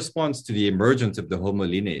that corresponds to the emergence of the Homo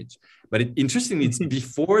lineage. But interestingly, it's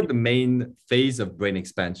before the main phase of brain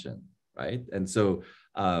expansion, right? And so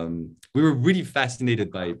we were really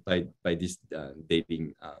fascinated by this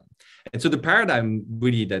dating. And so the paradigm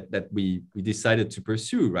really that we decided to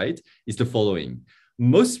pursue, right, is the following.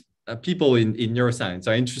 Most people in neuroscience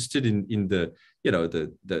are interested in the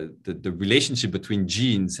relationship between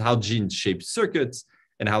genes, how genes shape circuits,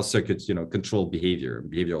 and how circuits control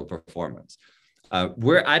behavioral performance.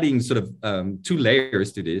 we're adding sort of two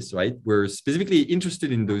layers to this, right? We're specifically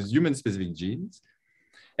interested in those human-specific genes,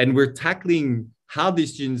 and we're tackling how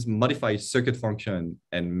these genes modify circuit function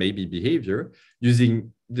and maybe behavior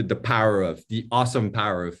using the awesome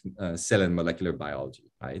power of cell and molecular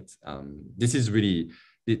biology, right? This is really,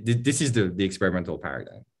 this is the experimental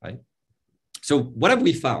paradigm, right? So what have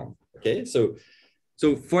we found? Okay, so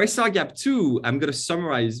for SRGAP2, I'm going to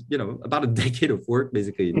summarize, about a decade of work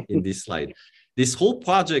basically in this slide. This whole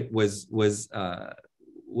project was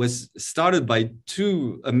started by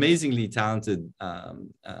two amazingly talented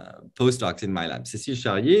postdocs in my lab. Cécile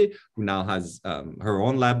Charrier, who now has her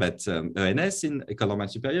own lab at ENS in École Normale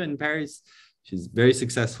Supérieure in Paris. She's very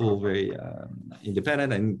successful, very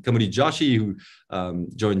independent, and Kamoli Joshi, who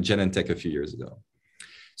joined Genentech a few years ago.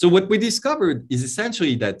 So what we discovered is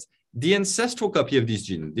essentially that the ancestral copy of this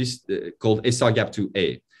gene, called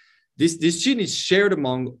SRGAP2A, this gene is shared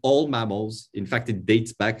among all mammals. In fact, it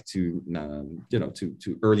dates back to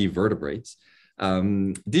early vertebrates.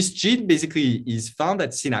 This gene basically is found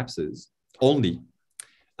at synapses only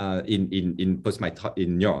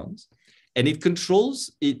in neurons, and it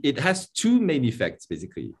controls. It has two main effects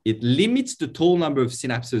basically. It limits the total number of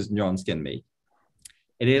synapses neurons can make,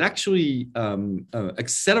 and it actually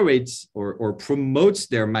accelerates or promotes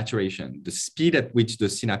their maturation, the speed at which the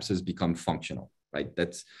synapses become functional. Right.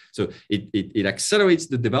 So it accelerates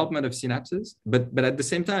the development of synapses, but at the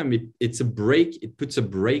same time, it puts a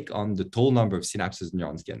brake on the total number of synapses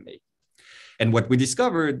neurons can make. And what we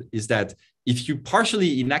discovered is that if you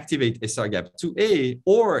partially inactivate SRGAP2A,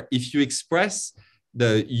 or if you express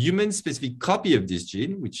the human-specific copy of this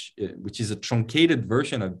gene, which is a truncated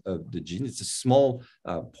version of the gene, it's a small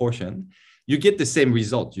portion, you get the same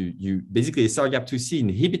result. You basically, SRGAP2C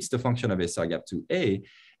inhibits the function of SRGAP2A,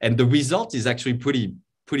 and the result is actually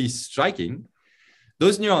pretty striking.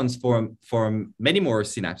 Those neurons form many more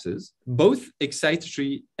synapses, both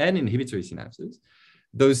excitatory and inhibitory synapses.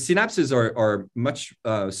 Those synapses are much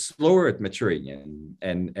slower at maturing,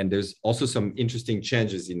 and there's also some interesting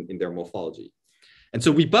changes in their morphology. And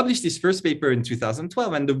so we published this first paper in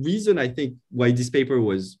 2012, and the reason I think why this paper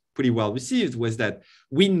was pretty well received was that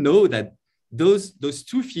we know that those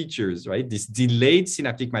two features, right? This delayed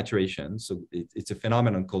synaptic maturation, so it's a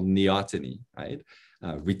phenomenon called neoteny, right?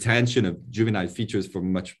 Retention of juvenile features for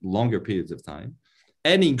much longer periods of time,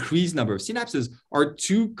 and increased number of synapses are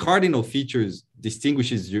two cardinal features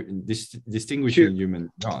distinguishing human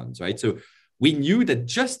neurons, right? So we knew that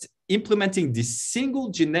just implementing this single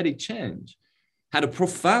genetic change had a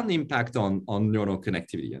profound impact on neuronal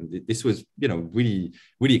connectivity, and this was, really,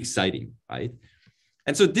 really exciting, right?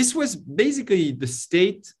 And so this was basically the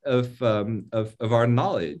state of our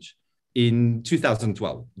knowledge in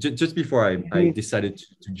 2012, just before I decided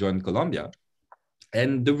to join Columbia.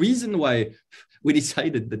 And the reason why we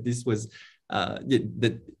decided that this was,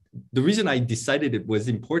 the reason I decided it was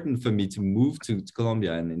important for me to move to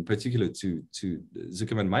Columbia, and in particular to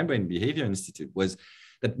Zuckerman Mindbrain Behavior Institute, was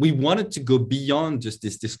that we wanted to go beyond just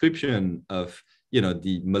this description of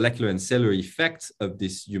the molecular and cellular effects of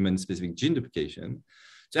this human-specific gene duplication,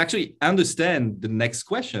 to actually understand the next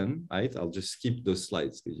question, right? I'll just skip those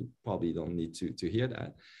slides because you probably don't need to hear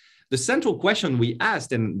that. The central question we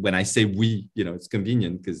asked, and when I say we, it's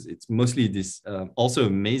convenient because it's mostly this also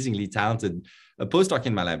amazingly talented postdoc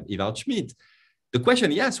in my lab, Ewald Schmidt. The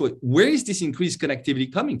question he asked was, where is this increased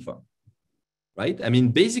connectivity coming from? Right? I mean,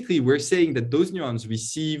 basically, we're saying that those neurons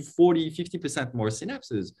receive 40, 50% more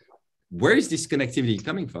synapses. Where is this connectivity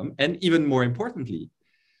coming from? And even more importantly,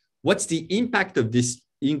 what's the impact of this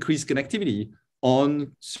increased connectivity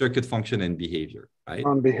on circuit function and behavior, right?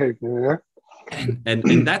 On behavior, yeah.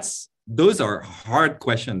 And those are hard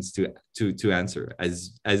questions to answer,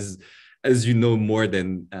 as you know more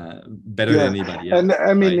than better than anybody else. And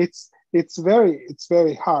I mean, right? it's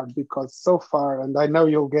very hard because so far, and I know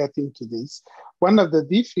you'll get into this, one of the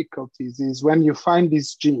difficulties is when you find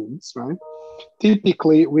these genes, right?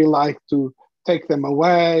 Typically, we like to take them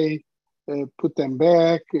away, put them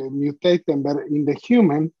back, mutate them, but in the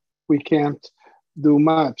human, we can't do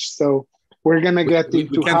much. So we're going to get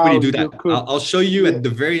into we can't how really do that. could, I'll show you at the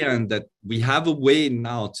very end that we have a way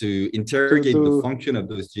now to interrogate the function of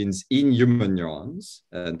those genes in human neurons.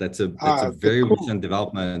 That's a very recent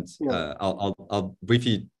development. Yeah. I'll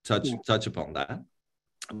briefly touch upon that.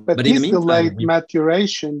 But in the meantime, delayed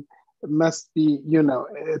maturation must be,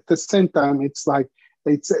 at the same time, it's like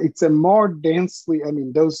it's a more densely. I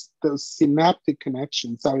mean, those synaptic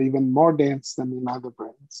connections are even more dense than in other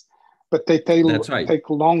brains, but they take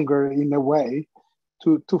longer in a way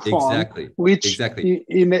to form. Exactly. Which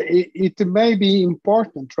it may be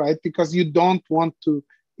important, right? Because you don't want to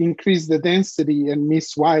increase the density and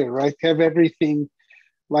miswire, right? Have everything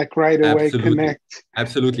like right away connect.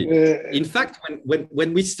 Absolutely. In fact,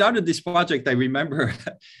 when we started this project, I remember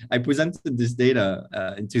I presented this data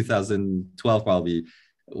in 2012, probably,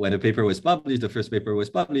 when a paper was published, the first paper was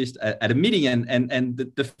published at a meeting, and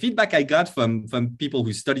the feedback I got from people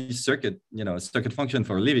who study circuit function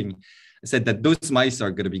for a living said that those mice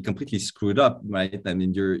are going to be completely screwed up, right? I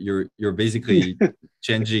mean, you're basically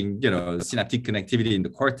changing, synaptic connectivity in the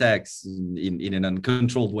cortex in an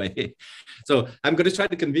uncontrolled way. So I'm going to try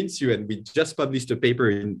to convince you, and we just published a paper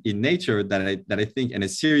in Nature that I think, and a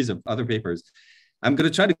series of other papers. I'm going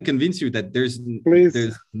to try to convince you that there's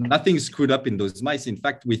nothing screwed up in those mice. In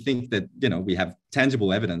fact, we think that, we have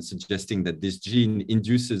tangible evidence suggesting that this gene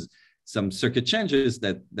induces some circuit changes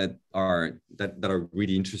that are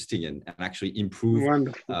really interesting and actually improve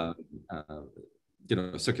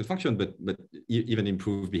circuit function, but even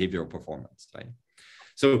improve behavioral performance, right?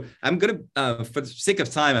 So I'm going to, for the sake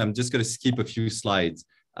of time, I'm just going to skip a few slides.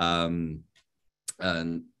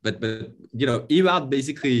 But Ewald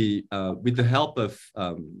basically, with the help of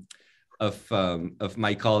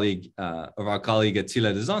my colleague, of our colleague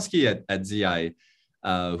Attila Dezonski at ZI,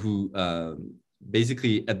 who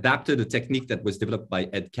basically adapted a technique that was developed by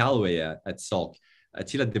Ed Calloway at Salk.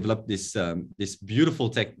 Attila developed this beautiful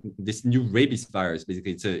this new rabies virus.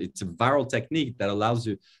 Basically, it's a viral technique that allows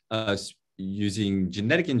you using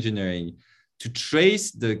genetic engineering to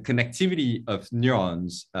trace the connectivity of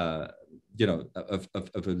neurons. Of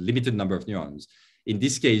a limited number of neurons. In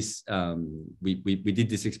this case, we did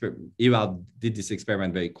this experiment. Ewald did this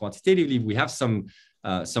experiment very quantitatively. We have some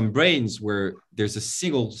brains where there's a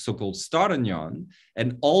single so-called starter neuron,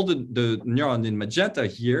 and all the neurons in magenta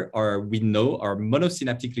here are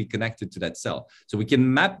monosynaptically connected to that cell. So we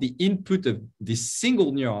can map the input of this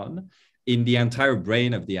single neuron in the entire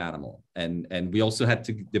brain of the animal. And we also had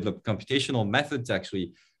to develop computational methods to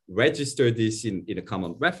actually register this in a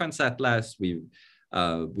common reference atlas. We've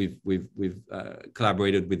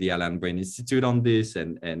collaborated with the Allen Brain Institute on this,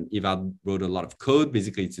 and Ewald wrote a lot of code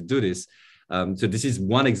basically to do this. So this is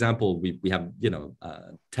one example. We have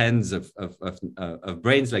tens of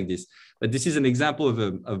brains like this, but this is an example of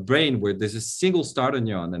a brain where there's a single starter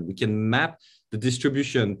neuron, and we can map the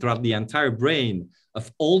distribution throughout the entire brain of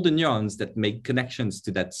all the neurons that make connections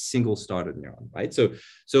to that single starter neuron, right? So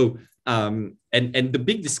and the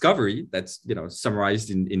big discovery that's summarized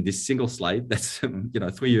in this single slide, that's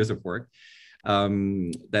 3 years of work,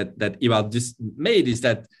 that Ewald just made, is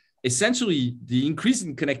that essentially the increase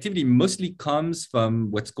in connectivity mostly comes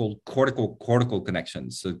from what's called cortical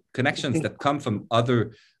connections, so connections that come from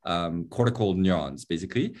other cortical neurons,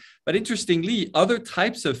 basically. But interestingly, other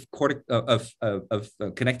types of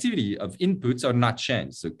connectivity of inputs are not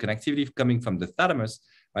changed. So connectivity coming from the thalamus,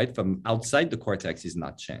 right, from outside the cortex, is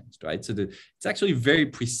not changed, right? So it's actually very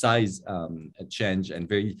precise change and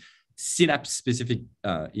very synapse-specific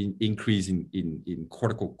increase in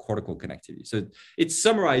cortical connectivity. So it's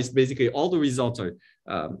summarized. Basically, all the results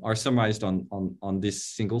are summarized on this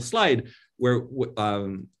single slide, where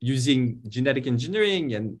using genetic engineering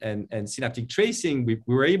and synaptic tracing, we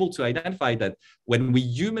were able to identify that when we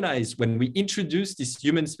introduce this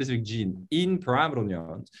human-specific gene in pyramidal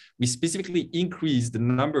neurons, we specifically increase the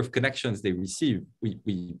number of connections they receive.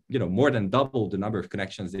 We more than double the number of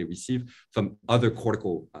connections they receive from other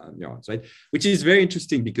cortical neurons, right? Which is very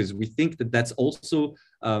interesting, because we think that that's also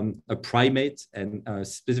a primate and a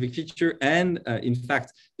specific feature. And in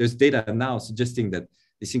fact, there's data now suggesting that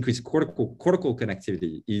this increased cortical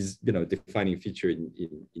connectivity is, defining feature in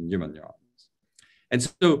human neurons. And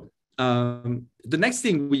so the next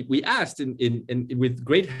thing we asked, with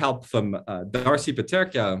great help from Darcy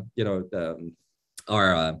Paterka,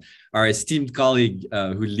 our esteemed colleague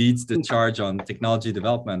who leads the charge on technology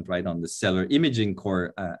development, right, on the cellular imaging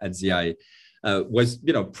core at ZI, was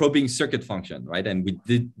probing circuit function, right? And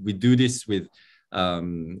we do this with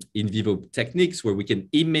in vivo techniques where we can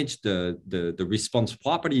image the response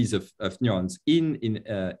properties of neurons in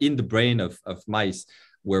the brain of mice,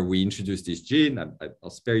 where we introduce this gene. I'll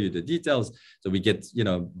spare you the details. So we get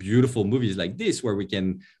beautiful movies like this, where we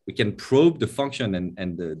can probe the function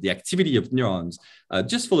and the activity of neurons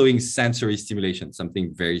just following sensory stimulation,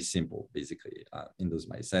 something very simple basically in those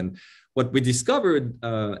mice. And what we discovered,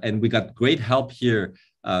 and we got great help here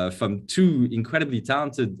from two incredibly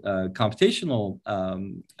talented computational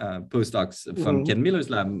postdocs from Ken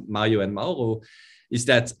Miller's lab, Mario and Mauro, is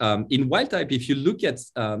that in wild type, if you look at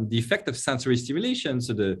the effect of sensory stimulation,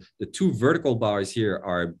 so the two vertical bars here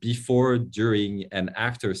are before, during, and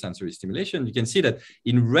after sensory stimulation, you can see that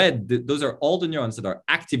in red, those are all the neurons that are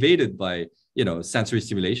activated by sensory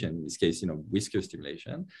stimulation, in this case, whisker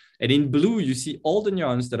stimulation. And in blue, you see all the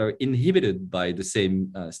neurons that are inhibited by the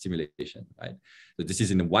same stimulation, right? So this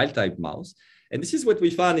is in a wild type mouse. And this is what we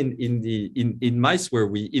found in mice where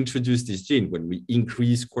we introduced this gene when we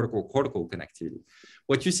increase cortical connectivity.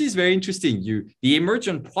 What you see is very interesting. The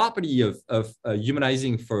emergent property of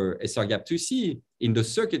humanizing for SRGAP2C in those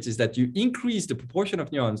circuits is that you increase the proportion of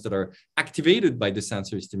neurons that are activated by the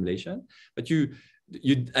sensory stimulation, but you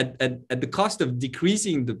at the cost of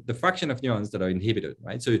decreasing the fraction of neurons that are inhibited,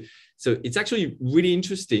 right? So it's actually really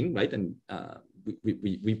interesting, right? And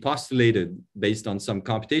we postulated based on some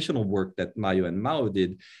computational work that Mayo and Mao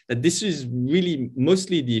did that this is really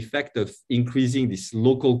mostly the effect of increasing this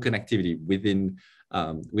local connectivity within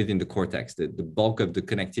the cortex, the bulk of the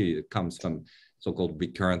connectivity that comes from so-called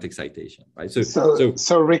recurrent excitation, right?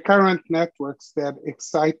 So recurrent networks that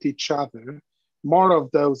excite each other, more of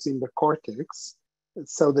those in the cortex.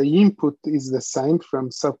 So the input is the same from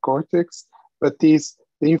subcortex, but the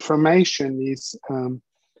information is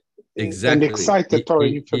exactly and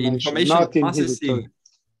excitatory information, not inhibitory.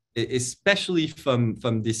 Especially from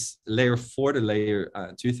this layer 4 to layer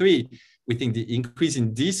 2-3, we think the increase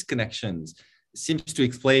in these connections seems to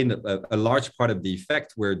explain a large part of the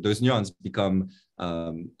effect where those neurons become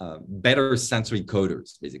better sensory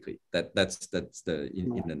coders, basically. That's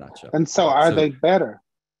in a nutshell. And so are they better?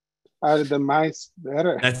 Are the mice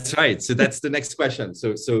better? That's right. So that's the next question.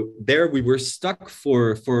 So there we were stuck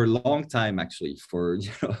for a long time, actually, for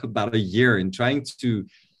about a year, in trying to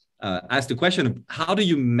ask the question of how do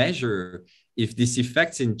you measure if this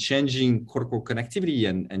effects in changing cortical connectivity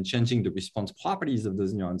and changing the response properties of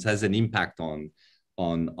those neurons has an impact on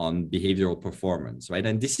behavioral performance, right?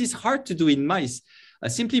 And this is hard to do in mice.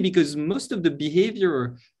 Simply because most of the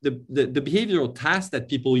behavioral tasks that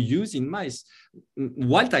people use in mice,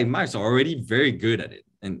 wild-type mice are already very good at it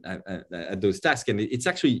and at those tasks, and it's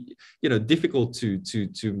actually difficult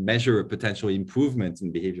to measure a potential improvement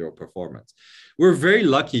in behavioral performance. We're very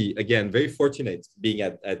lucky, again, very fortunate being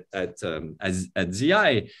at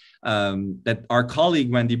ZI, that our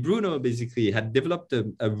colleague Wendy Bruno basically had developed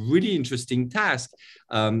a really interesting task.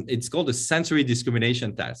 It's called a sensory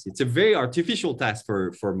discrimination task. It's a very artificial task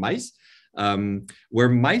for mice, where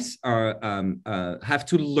mice have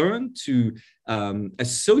to learn to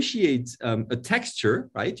associate a texture,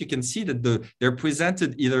 right? You can see that they're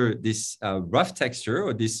presented either this rough texture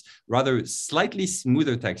or this rather slightly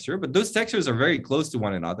smoother texture, but those textures are very close to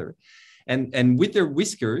one another. And with their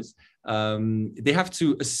whiskers, they have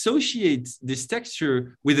to associate this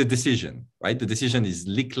texture with a decision, right? The decision is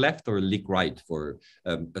lick left or lick right for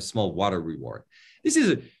a small water reward.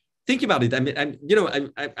 Think about it. I mean,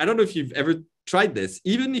 I don't know if you've ever tried this.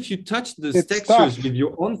 Even if you touch those textures with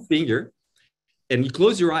your own finger and you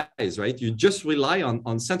close your eyes, right? You just rely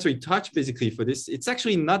on sensory touch basically for this. It's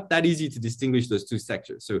actually not that easy to distinguish those two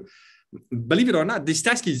textures. So believe it or not, this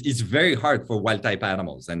task is very hard for wild type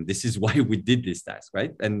animals. And this is why we did this task,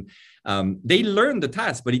 right? And they learn the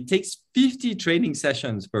task, but it takes 50 training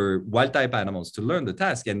sessions for wild type animals to learn the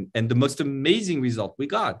task. And the most amazing result we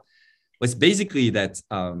got was basically that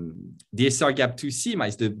the SRGAP2C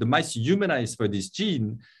mice, the mice humanized for this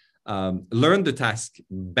gene, learned the task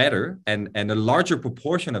better, and a larger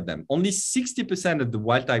proportion of them, only 60% of the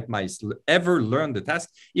wild type mice ever learned the task,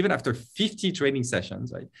 even after 50 training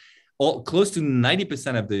sessions, right? Close to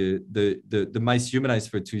 90% of the mice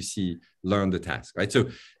humanized for 2C learn the task, right? So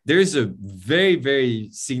there's a very, very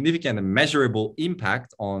significant and measurable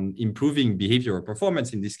impact on improving behavior or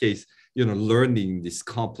performance, in this case, learning this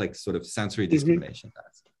complex sort of sensory discrimination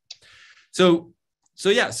task. So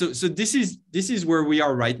this is where we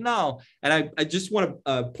are right now. And I just want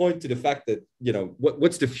to point to the fact that,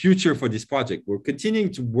 what's the future for this project? We're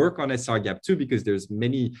continuing to work on SRGAP2 because there's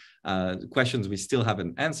many questions we still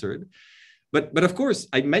haven't answered. But of course,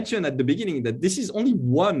 I mentioned at the beginning that this is only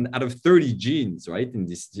 1 out of 30 genes, right? In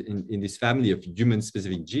this family of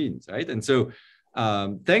human-specific genes, right? And so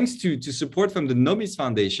thanks to support from the Nomis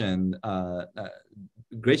Foundation,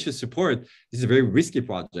 gracious support, this is a very risky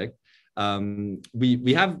project.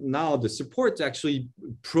 We have now the support to actually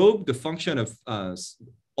probe the function of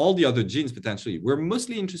all the other genes potentially. We're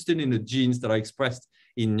mostly interested in the genes that are expressed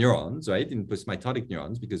in neurons, right? In postmitotic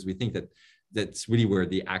neurons, because we think that that's really where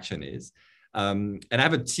the action is. And I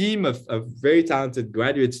have a team of very talented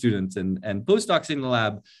graduate students and postdocs in the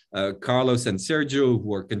lab, Carlos and Sergio,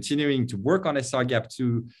 who are continuing to work on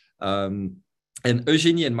SRGAP2. and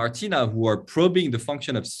Eugenie and Martina, who are probing the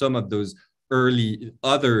function of some of those early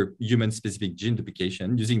other human-specific gene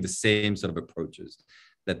duplication using the same sort of approaches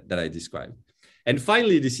that I described. And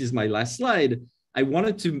finally, this is my last slide. I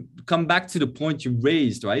wanted to come back to the point you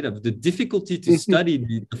raised, right, of the difficulty to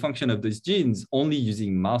study the function of these genes only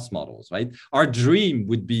using mouse models, right? Our dream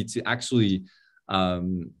would be to actually,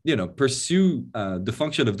 pursue the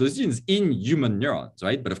function of those genes in human neurons,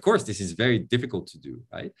 right? But of course, this is very difficult to do,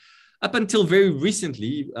 right? Up until very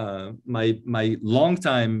recently, my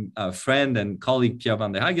longtime friend and colleague Pierre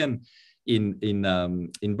van der Hagen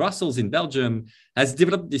in Brussels, in Belgium, has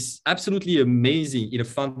developed this absolutely amazing, in a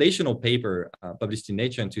foundational paper published in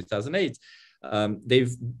Nature in 2008.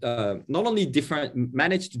 They've not only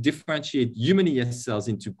managed to differentiate human ES cells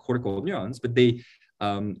into cortical neurons, but they,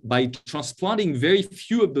 by transplanting very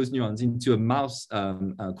few of those neurons into a mouse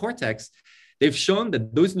cortex, they've shown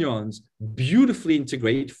that those neurons beautifully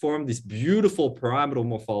integrate, form this beautiful pyramidal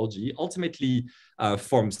morphology, ultimately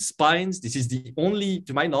form spines. This is the only,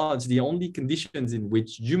 to my knowledge, the only conditions in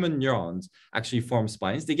which human neurons actually form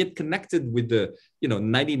spines. They get connected with the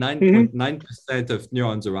 99.9% of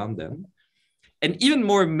neurons around them. And even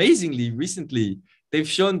more amazingly, recently, they've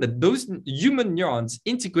shown that those human neurons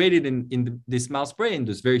integrated in this mouse brain,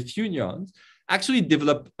 those very few neurons, actually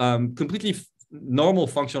develop completely normal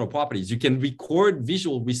functional properties. You can record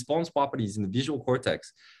visual response properties in the visual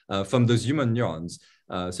cortex from those human neurons,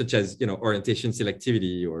 such as orientation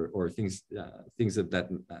selectivity or things of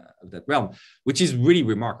that realm, which is really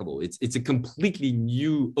remarkable. It's a completely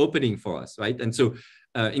new opening for us, right? And so,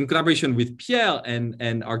 in collaboration with Pierre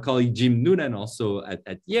and our colleague Jim Noonan, also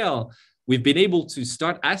at Yale, we've been able to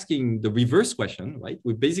start asking the reverse question, right?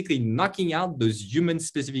 We're basically knocking out those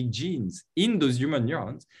human-specific genes in those human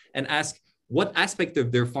neurons and ask, what aspect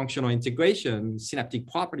of their functional integration, synaptic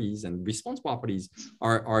properties and response properties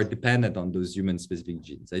are dependent on those human-specific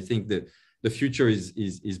genes? I think that the future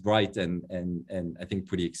is bright and I think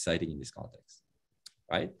pretty exciting in this context,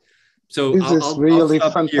 right? So I'll really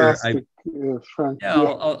fantastic, Frank. Yeah,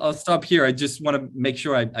 I'll stop here. I just want to make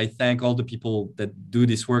sure I thank all the people that do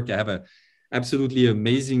this work. I have a absolutely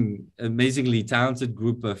amazingly talented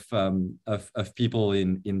group of people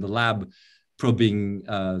in the lab, probing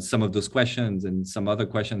some of those questions and some other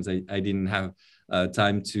questions I didn't have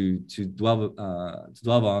time to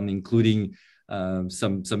dwell on, including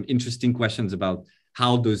some interesting questions about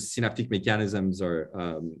how those synaptic mechanisms are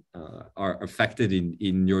affected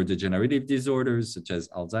in neurodegenerative disorders such as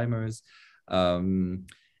Alzheimer's. And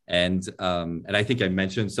I think I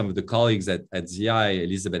mentioned some of the colleagues at ZI,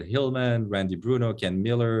 Elizabeth Hillman, Randy Bruno, Ken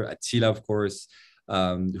Miller, Attila, of course,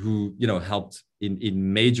 who helped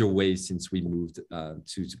in major ways since we moved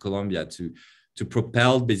to Colombia to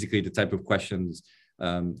propel basically the type of questions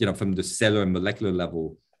from the cellular and molecular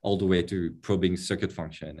level all the way to probing circuit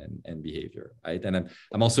function and behavior, right? And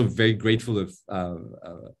I'm also very grateful of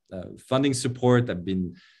funding support. I've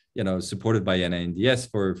been supported by NINDS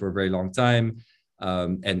for a very long time.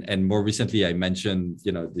 And more recently, I mentioned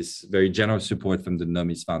this very generous support from the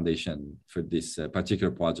NOMIS Foundation for this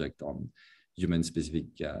particular project on human-specific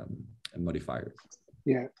modifiers.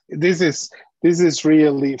 Yeah, this is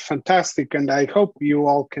really fantastic, and I hope you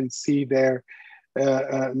all can see there.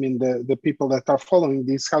 The people that are following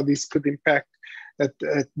this, how this could impact at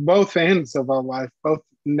both ends of our life, both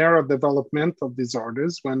neurodevelopmental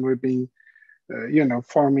disorders when we're being,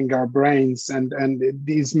 forming our brains, and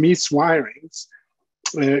these miswirings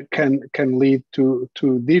can lead to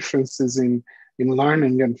differences in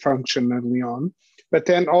learning and function early on. But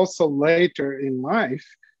then also later in life,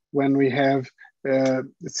 when we have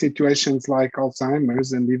situations like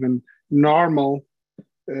Alzheimer's and even normal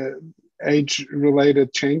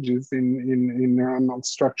age-related changes in neuronal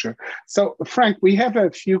structure. So, Frank, we have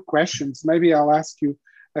a few questions. Maybe I'll ask you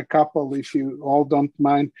a couple if you all don't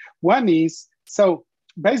mind. One is, so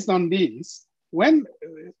based on these,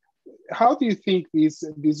 how do you think these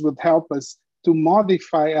would help us to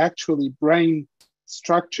modify actually brain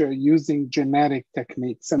structure using genetic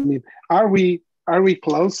techniques? I mean, are we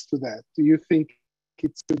close to that? Do you think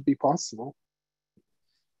it should be possible?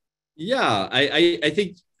 Yeah, I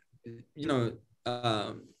think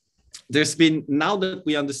there's been, now that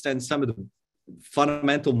we understand some of the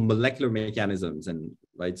fundamental molecular mechanisms and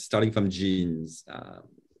starting from genes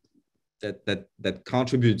that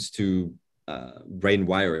contributes to brain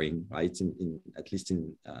wiring, right? At least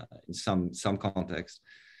in some context.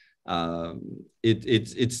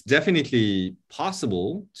 It's definitely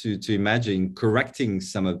possible to imagine correcting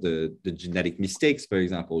some of the genetic mistakes, for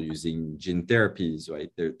example, using gene therapies,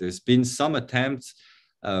 right? There's been some attempts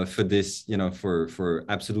for this, for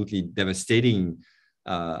absolutely devastating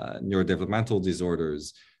neurodevelopmental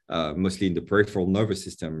disorders, mostly in the peripheral nervous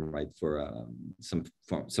system, right? For some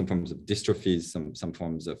forms of dystrophies, some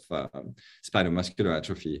forms of spinal muscular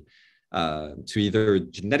atrophy, to either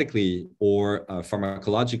genetically or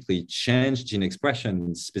pharmacologically change gene expression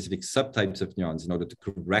in specific subtypes of neurons in order to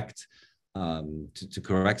correct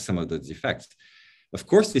some of those defects. Of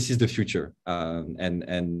course, this is the future,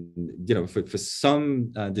 and you know, for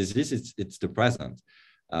some diseases, it's the present,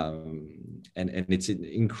 and it's an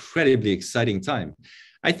incredibly exciting time.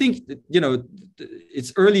 I think that, you know,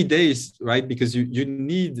 it's early days, right? Because you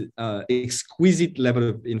need exquisite level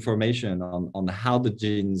of information on how the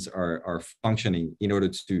genes are functioning in order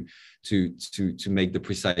to make the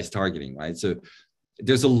precise targeting, right? So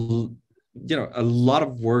there's a lot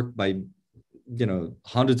of work by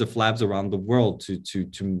hundreds of labs around the world to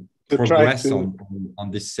progress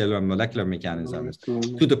on this cellular molecular mechanisms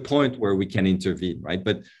to the point where we can intervene, right?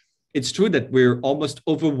 But it's true that we're almost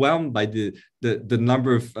overwhelmed by the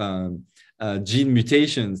number of gene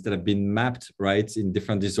mutations that have been mapped, right, in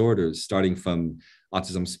different disorders, starting from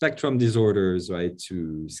autism spectrum disorders, right,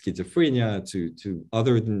 to schizophrenia, to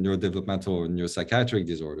other neurodevelopmental or neuropsychiatric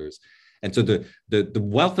disorders. And so the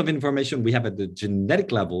wealth of information we have at the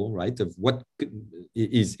genetic level, right, of what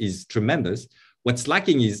is tremendous. What's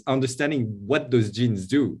lacking is understanding what those genes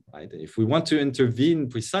do, right? If we want to intervene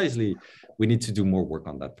precisely, we need to do more work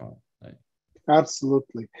on that front. Right?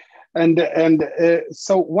 Absolutely. And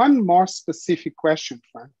so one more specific question,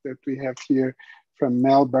 Frank, that we have here from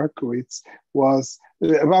Mel Berkowitz was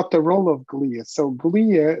about the role of glia. So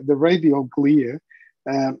glia, the radial glia,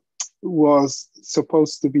 was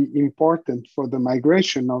supposed to be important for the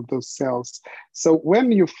migration of those cells. So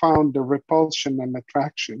when you found the repulsion and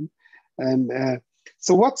attraction, and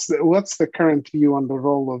so what's the current view on the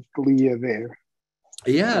role of glia there?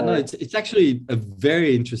 Yeah, no, it's actually a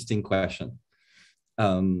very interesting question.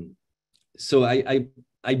 So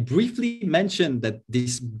I briefly mentioned that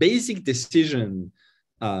this basic decision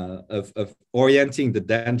of orienting the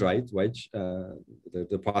dendrite, right,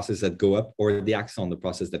 the process that go up, or the axon, the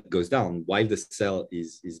process that goes down, while the cell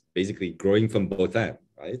is basically growing from both ends,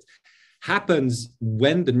 right, happens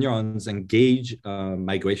when the neurons engage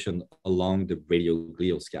migration along the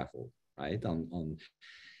radioglial scaffold, right?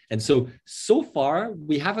 And so far,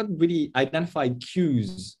 we haven't really identified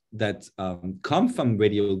cues that come from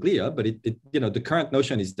radioglia, but the current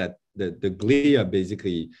notion is that the glia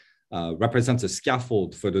basically represents a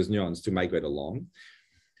scaffold for those neurons to migrate along.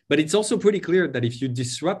 But it's also pretty clear that if you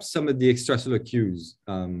disrupt some of the extracellular cues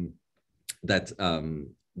that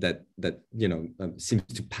seems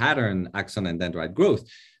to pattern axon and dendrite growth,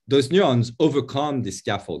 those neurons overcome the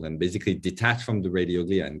scaffold and basically detach from the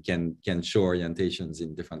radioglia and can show orientations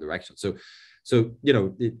in different directions. So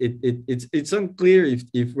it's unclear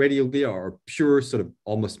if radioglia are pure sort of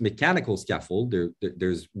almost mechanical scaffold.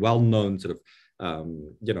 There's well-known sort of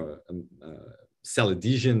cell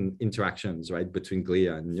adhesion interactions, right, between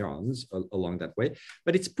glia and neurons along that way.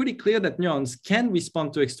 But it's pretty clear that neurons can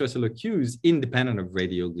respond to extracellular cues independent of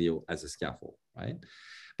radioglial as a scaffold, right?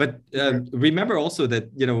 But remember also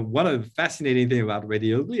that, one of the fascinating things about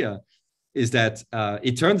radioglia is that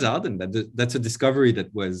it turns out, and that's a discovery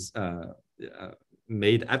that was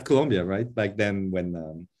made at Columbia, right, back then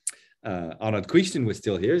when Arnold Christian was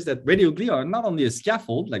still here, is that radioglia are not only a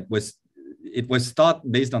scaffold, it was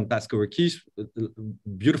thought based on Pascal Riquich's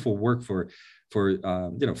beautiful work for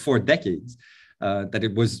 4 decades, that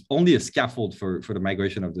it was only a scaffold for the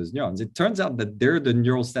migration of those neurons. It turns out that they're the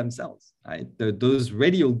neural stem cells, right? Those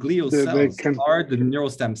radioglial cells are the neural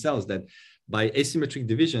stem cells that, by asymmetric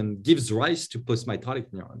division, gives rise to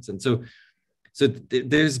postmitotic neurons. And so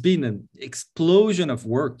there's been an explosion of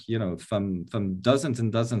work, from dozens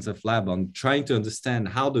and dozens of labs on trying to understand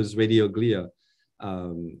how those radioglia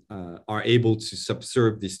are able to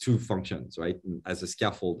subserve these two functions, right, as a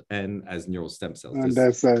scaffold and as neural stem cells. And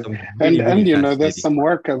there's some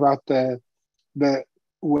work about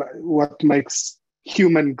what makes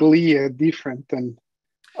human glia different than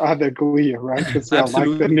other glia, right?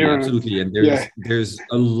 Absolutely, absolutely. And there's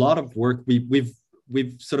a lot of work.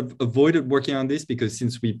 We've sort of avoided working on this because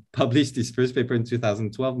since we published this first paper in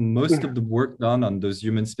 2012, most of the work done on those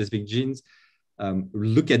human-specific genes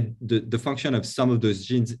look at the function of some of those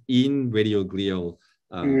genes in radioglial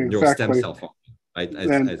neural stem cell function, right?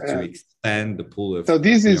 As to expand the pool of. So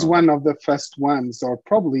this is one of the first ones, or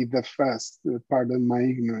probably the first, pardon my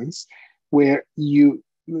ignorance, where you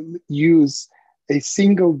use a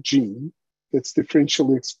single gene that's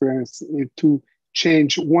differentially expressed to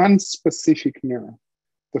change one specific neuron,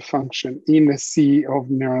 the function, in a sea of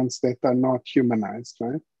neurons that are not humanized,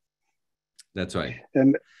 right? That's right.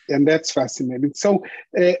 And that's fascinating. So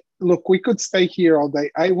look, we could stay here all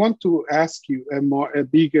day. I want to ask you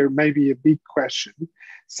maybe a big question.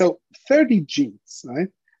 So 30 genes, right?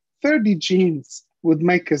 30 genes would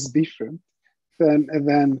make us different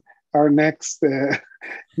than our next,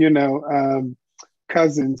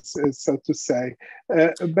 cousins, so to say.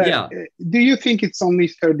 But Yeah. Do you think it's only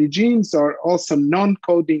 30 genes or also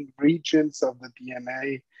non-coding regions of the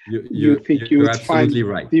DNA? You think you You're would find absolutely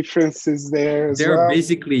right. differences there as There are well?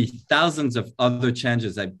 basically thousands of other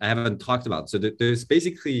changes I haven't talked about. So there's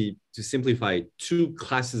basically, to simplify, two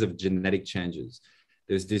classes of genetic changes.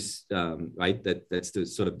 There's this, right, that's the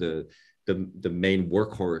sort of the main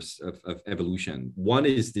workhorse of evolution. One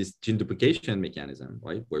is this gene duplication mechanism,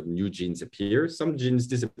 right, where new genes appear. Some genes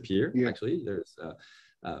disappear, actually. There's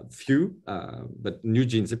few, but new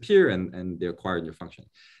genes appear and they acquire new function.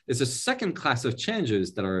 There's a second class of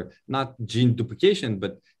changes that are not gene duplication,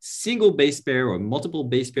 but single base pair or multiple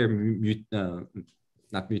base pair,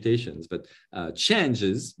 not mutations, but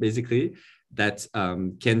changes, basically, that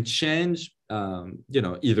can change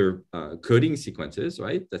either coding sequences,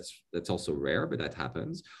 right? That's also rare, but that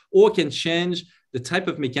happens, or can change the type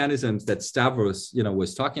of mechanisms that Stavros,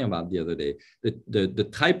 was talking about the other day. The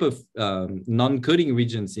type of non-coding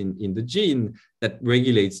regions in the gene that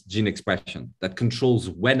regulates gene expression, that controls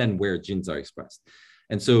when and where genes are expressed.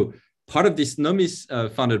 And so part of this NOMIS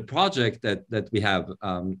funded project that we have,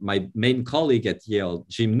 my main colleague at Yale,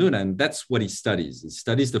 Jim Noonan, that's what he studies. He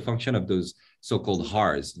studies the function of those so-called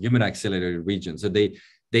HARs, human accelerated regions. So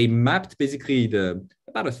they mapped basically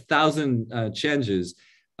about 1,000 changes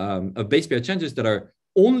of base pair changes that are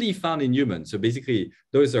only found in humans. So basically,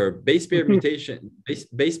 those are base pair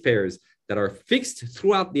base pairs that are fixed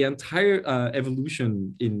throughout the entire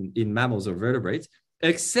evolution in mammals or vertebrates,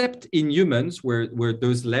 except in humans where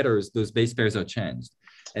those letters, those base pairs are changed.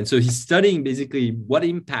 And so he's studying basically what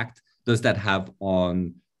impact does that have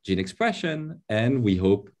on gene expression, and we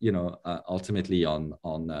hope, ultimately on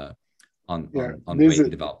brain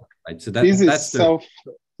development, right? So this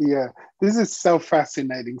is so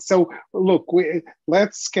fascinating. So look,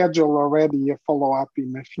 let's schedule already a follow-up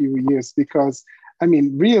in a few years, because I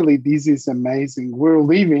mean, really, this is amazing. We're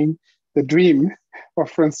living the dream of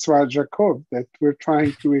Francois Jacob that we're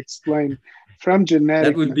trying to explain from genetics.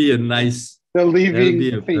 That would be a nice, the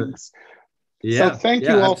living things. So thank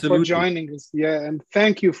you all for joining us. And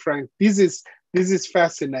thank you, Frank. This is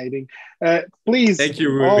fascinating. Please, thank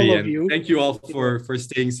you, Ruby, all of you. Thank you all for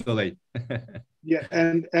staying so late.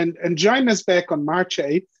 And join us back on March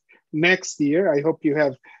 8th next year. I hope you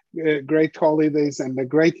have great holidays and a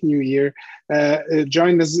great new year.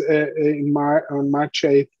 Join us on March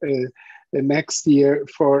 8th next year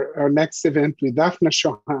for our next event with Daphna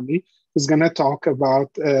Shohani, who's going to talk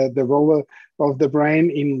about the role of the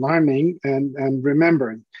brain in learning and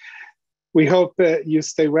remembering. We hope you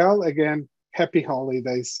stay well. Again, happy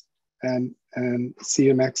holidays and see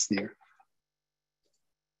you next year.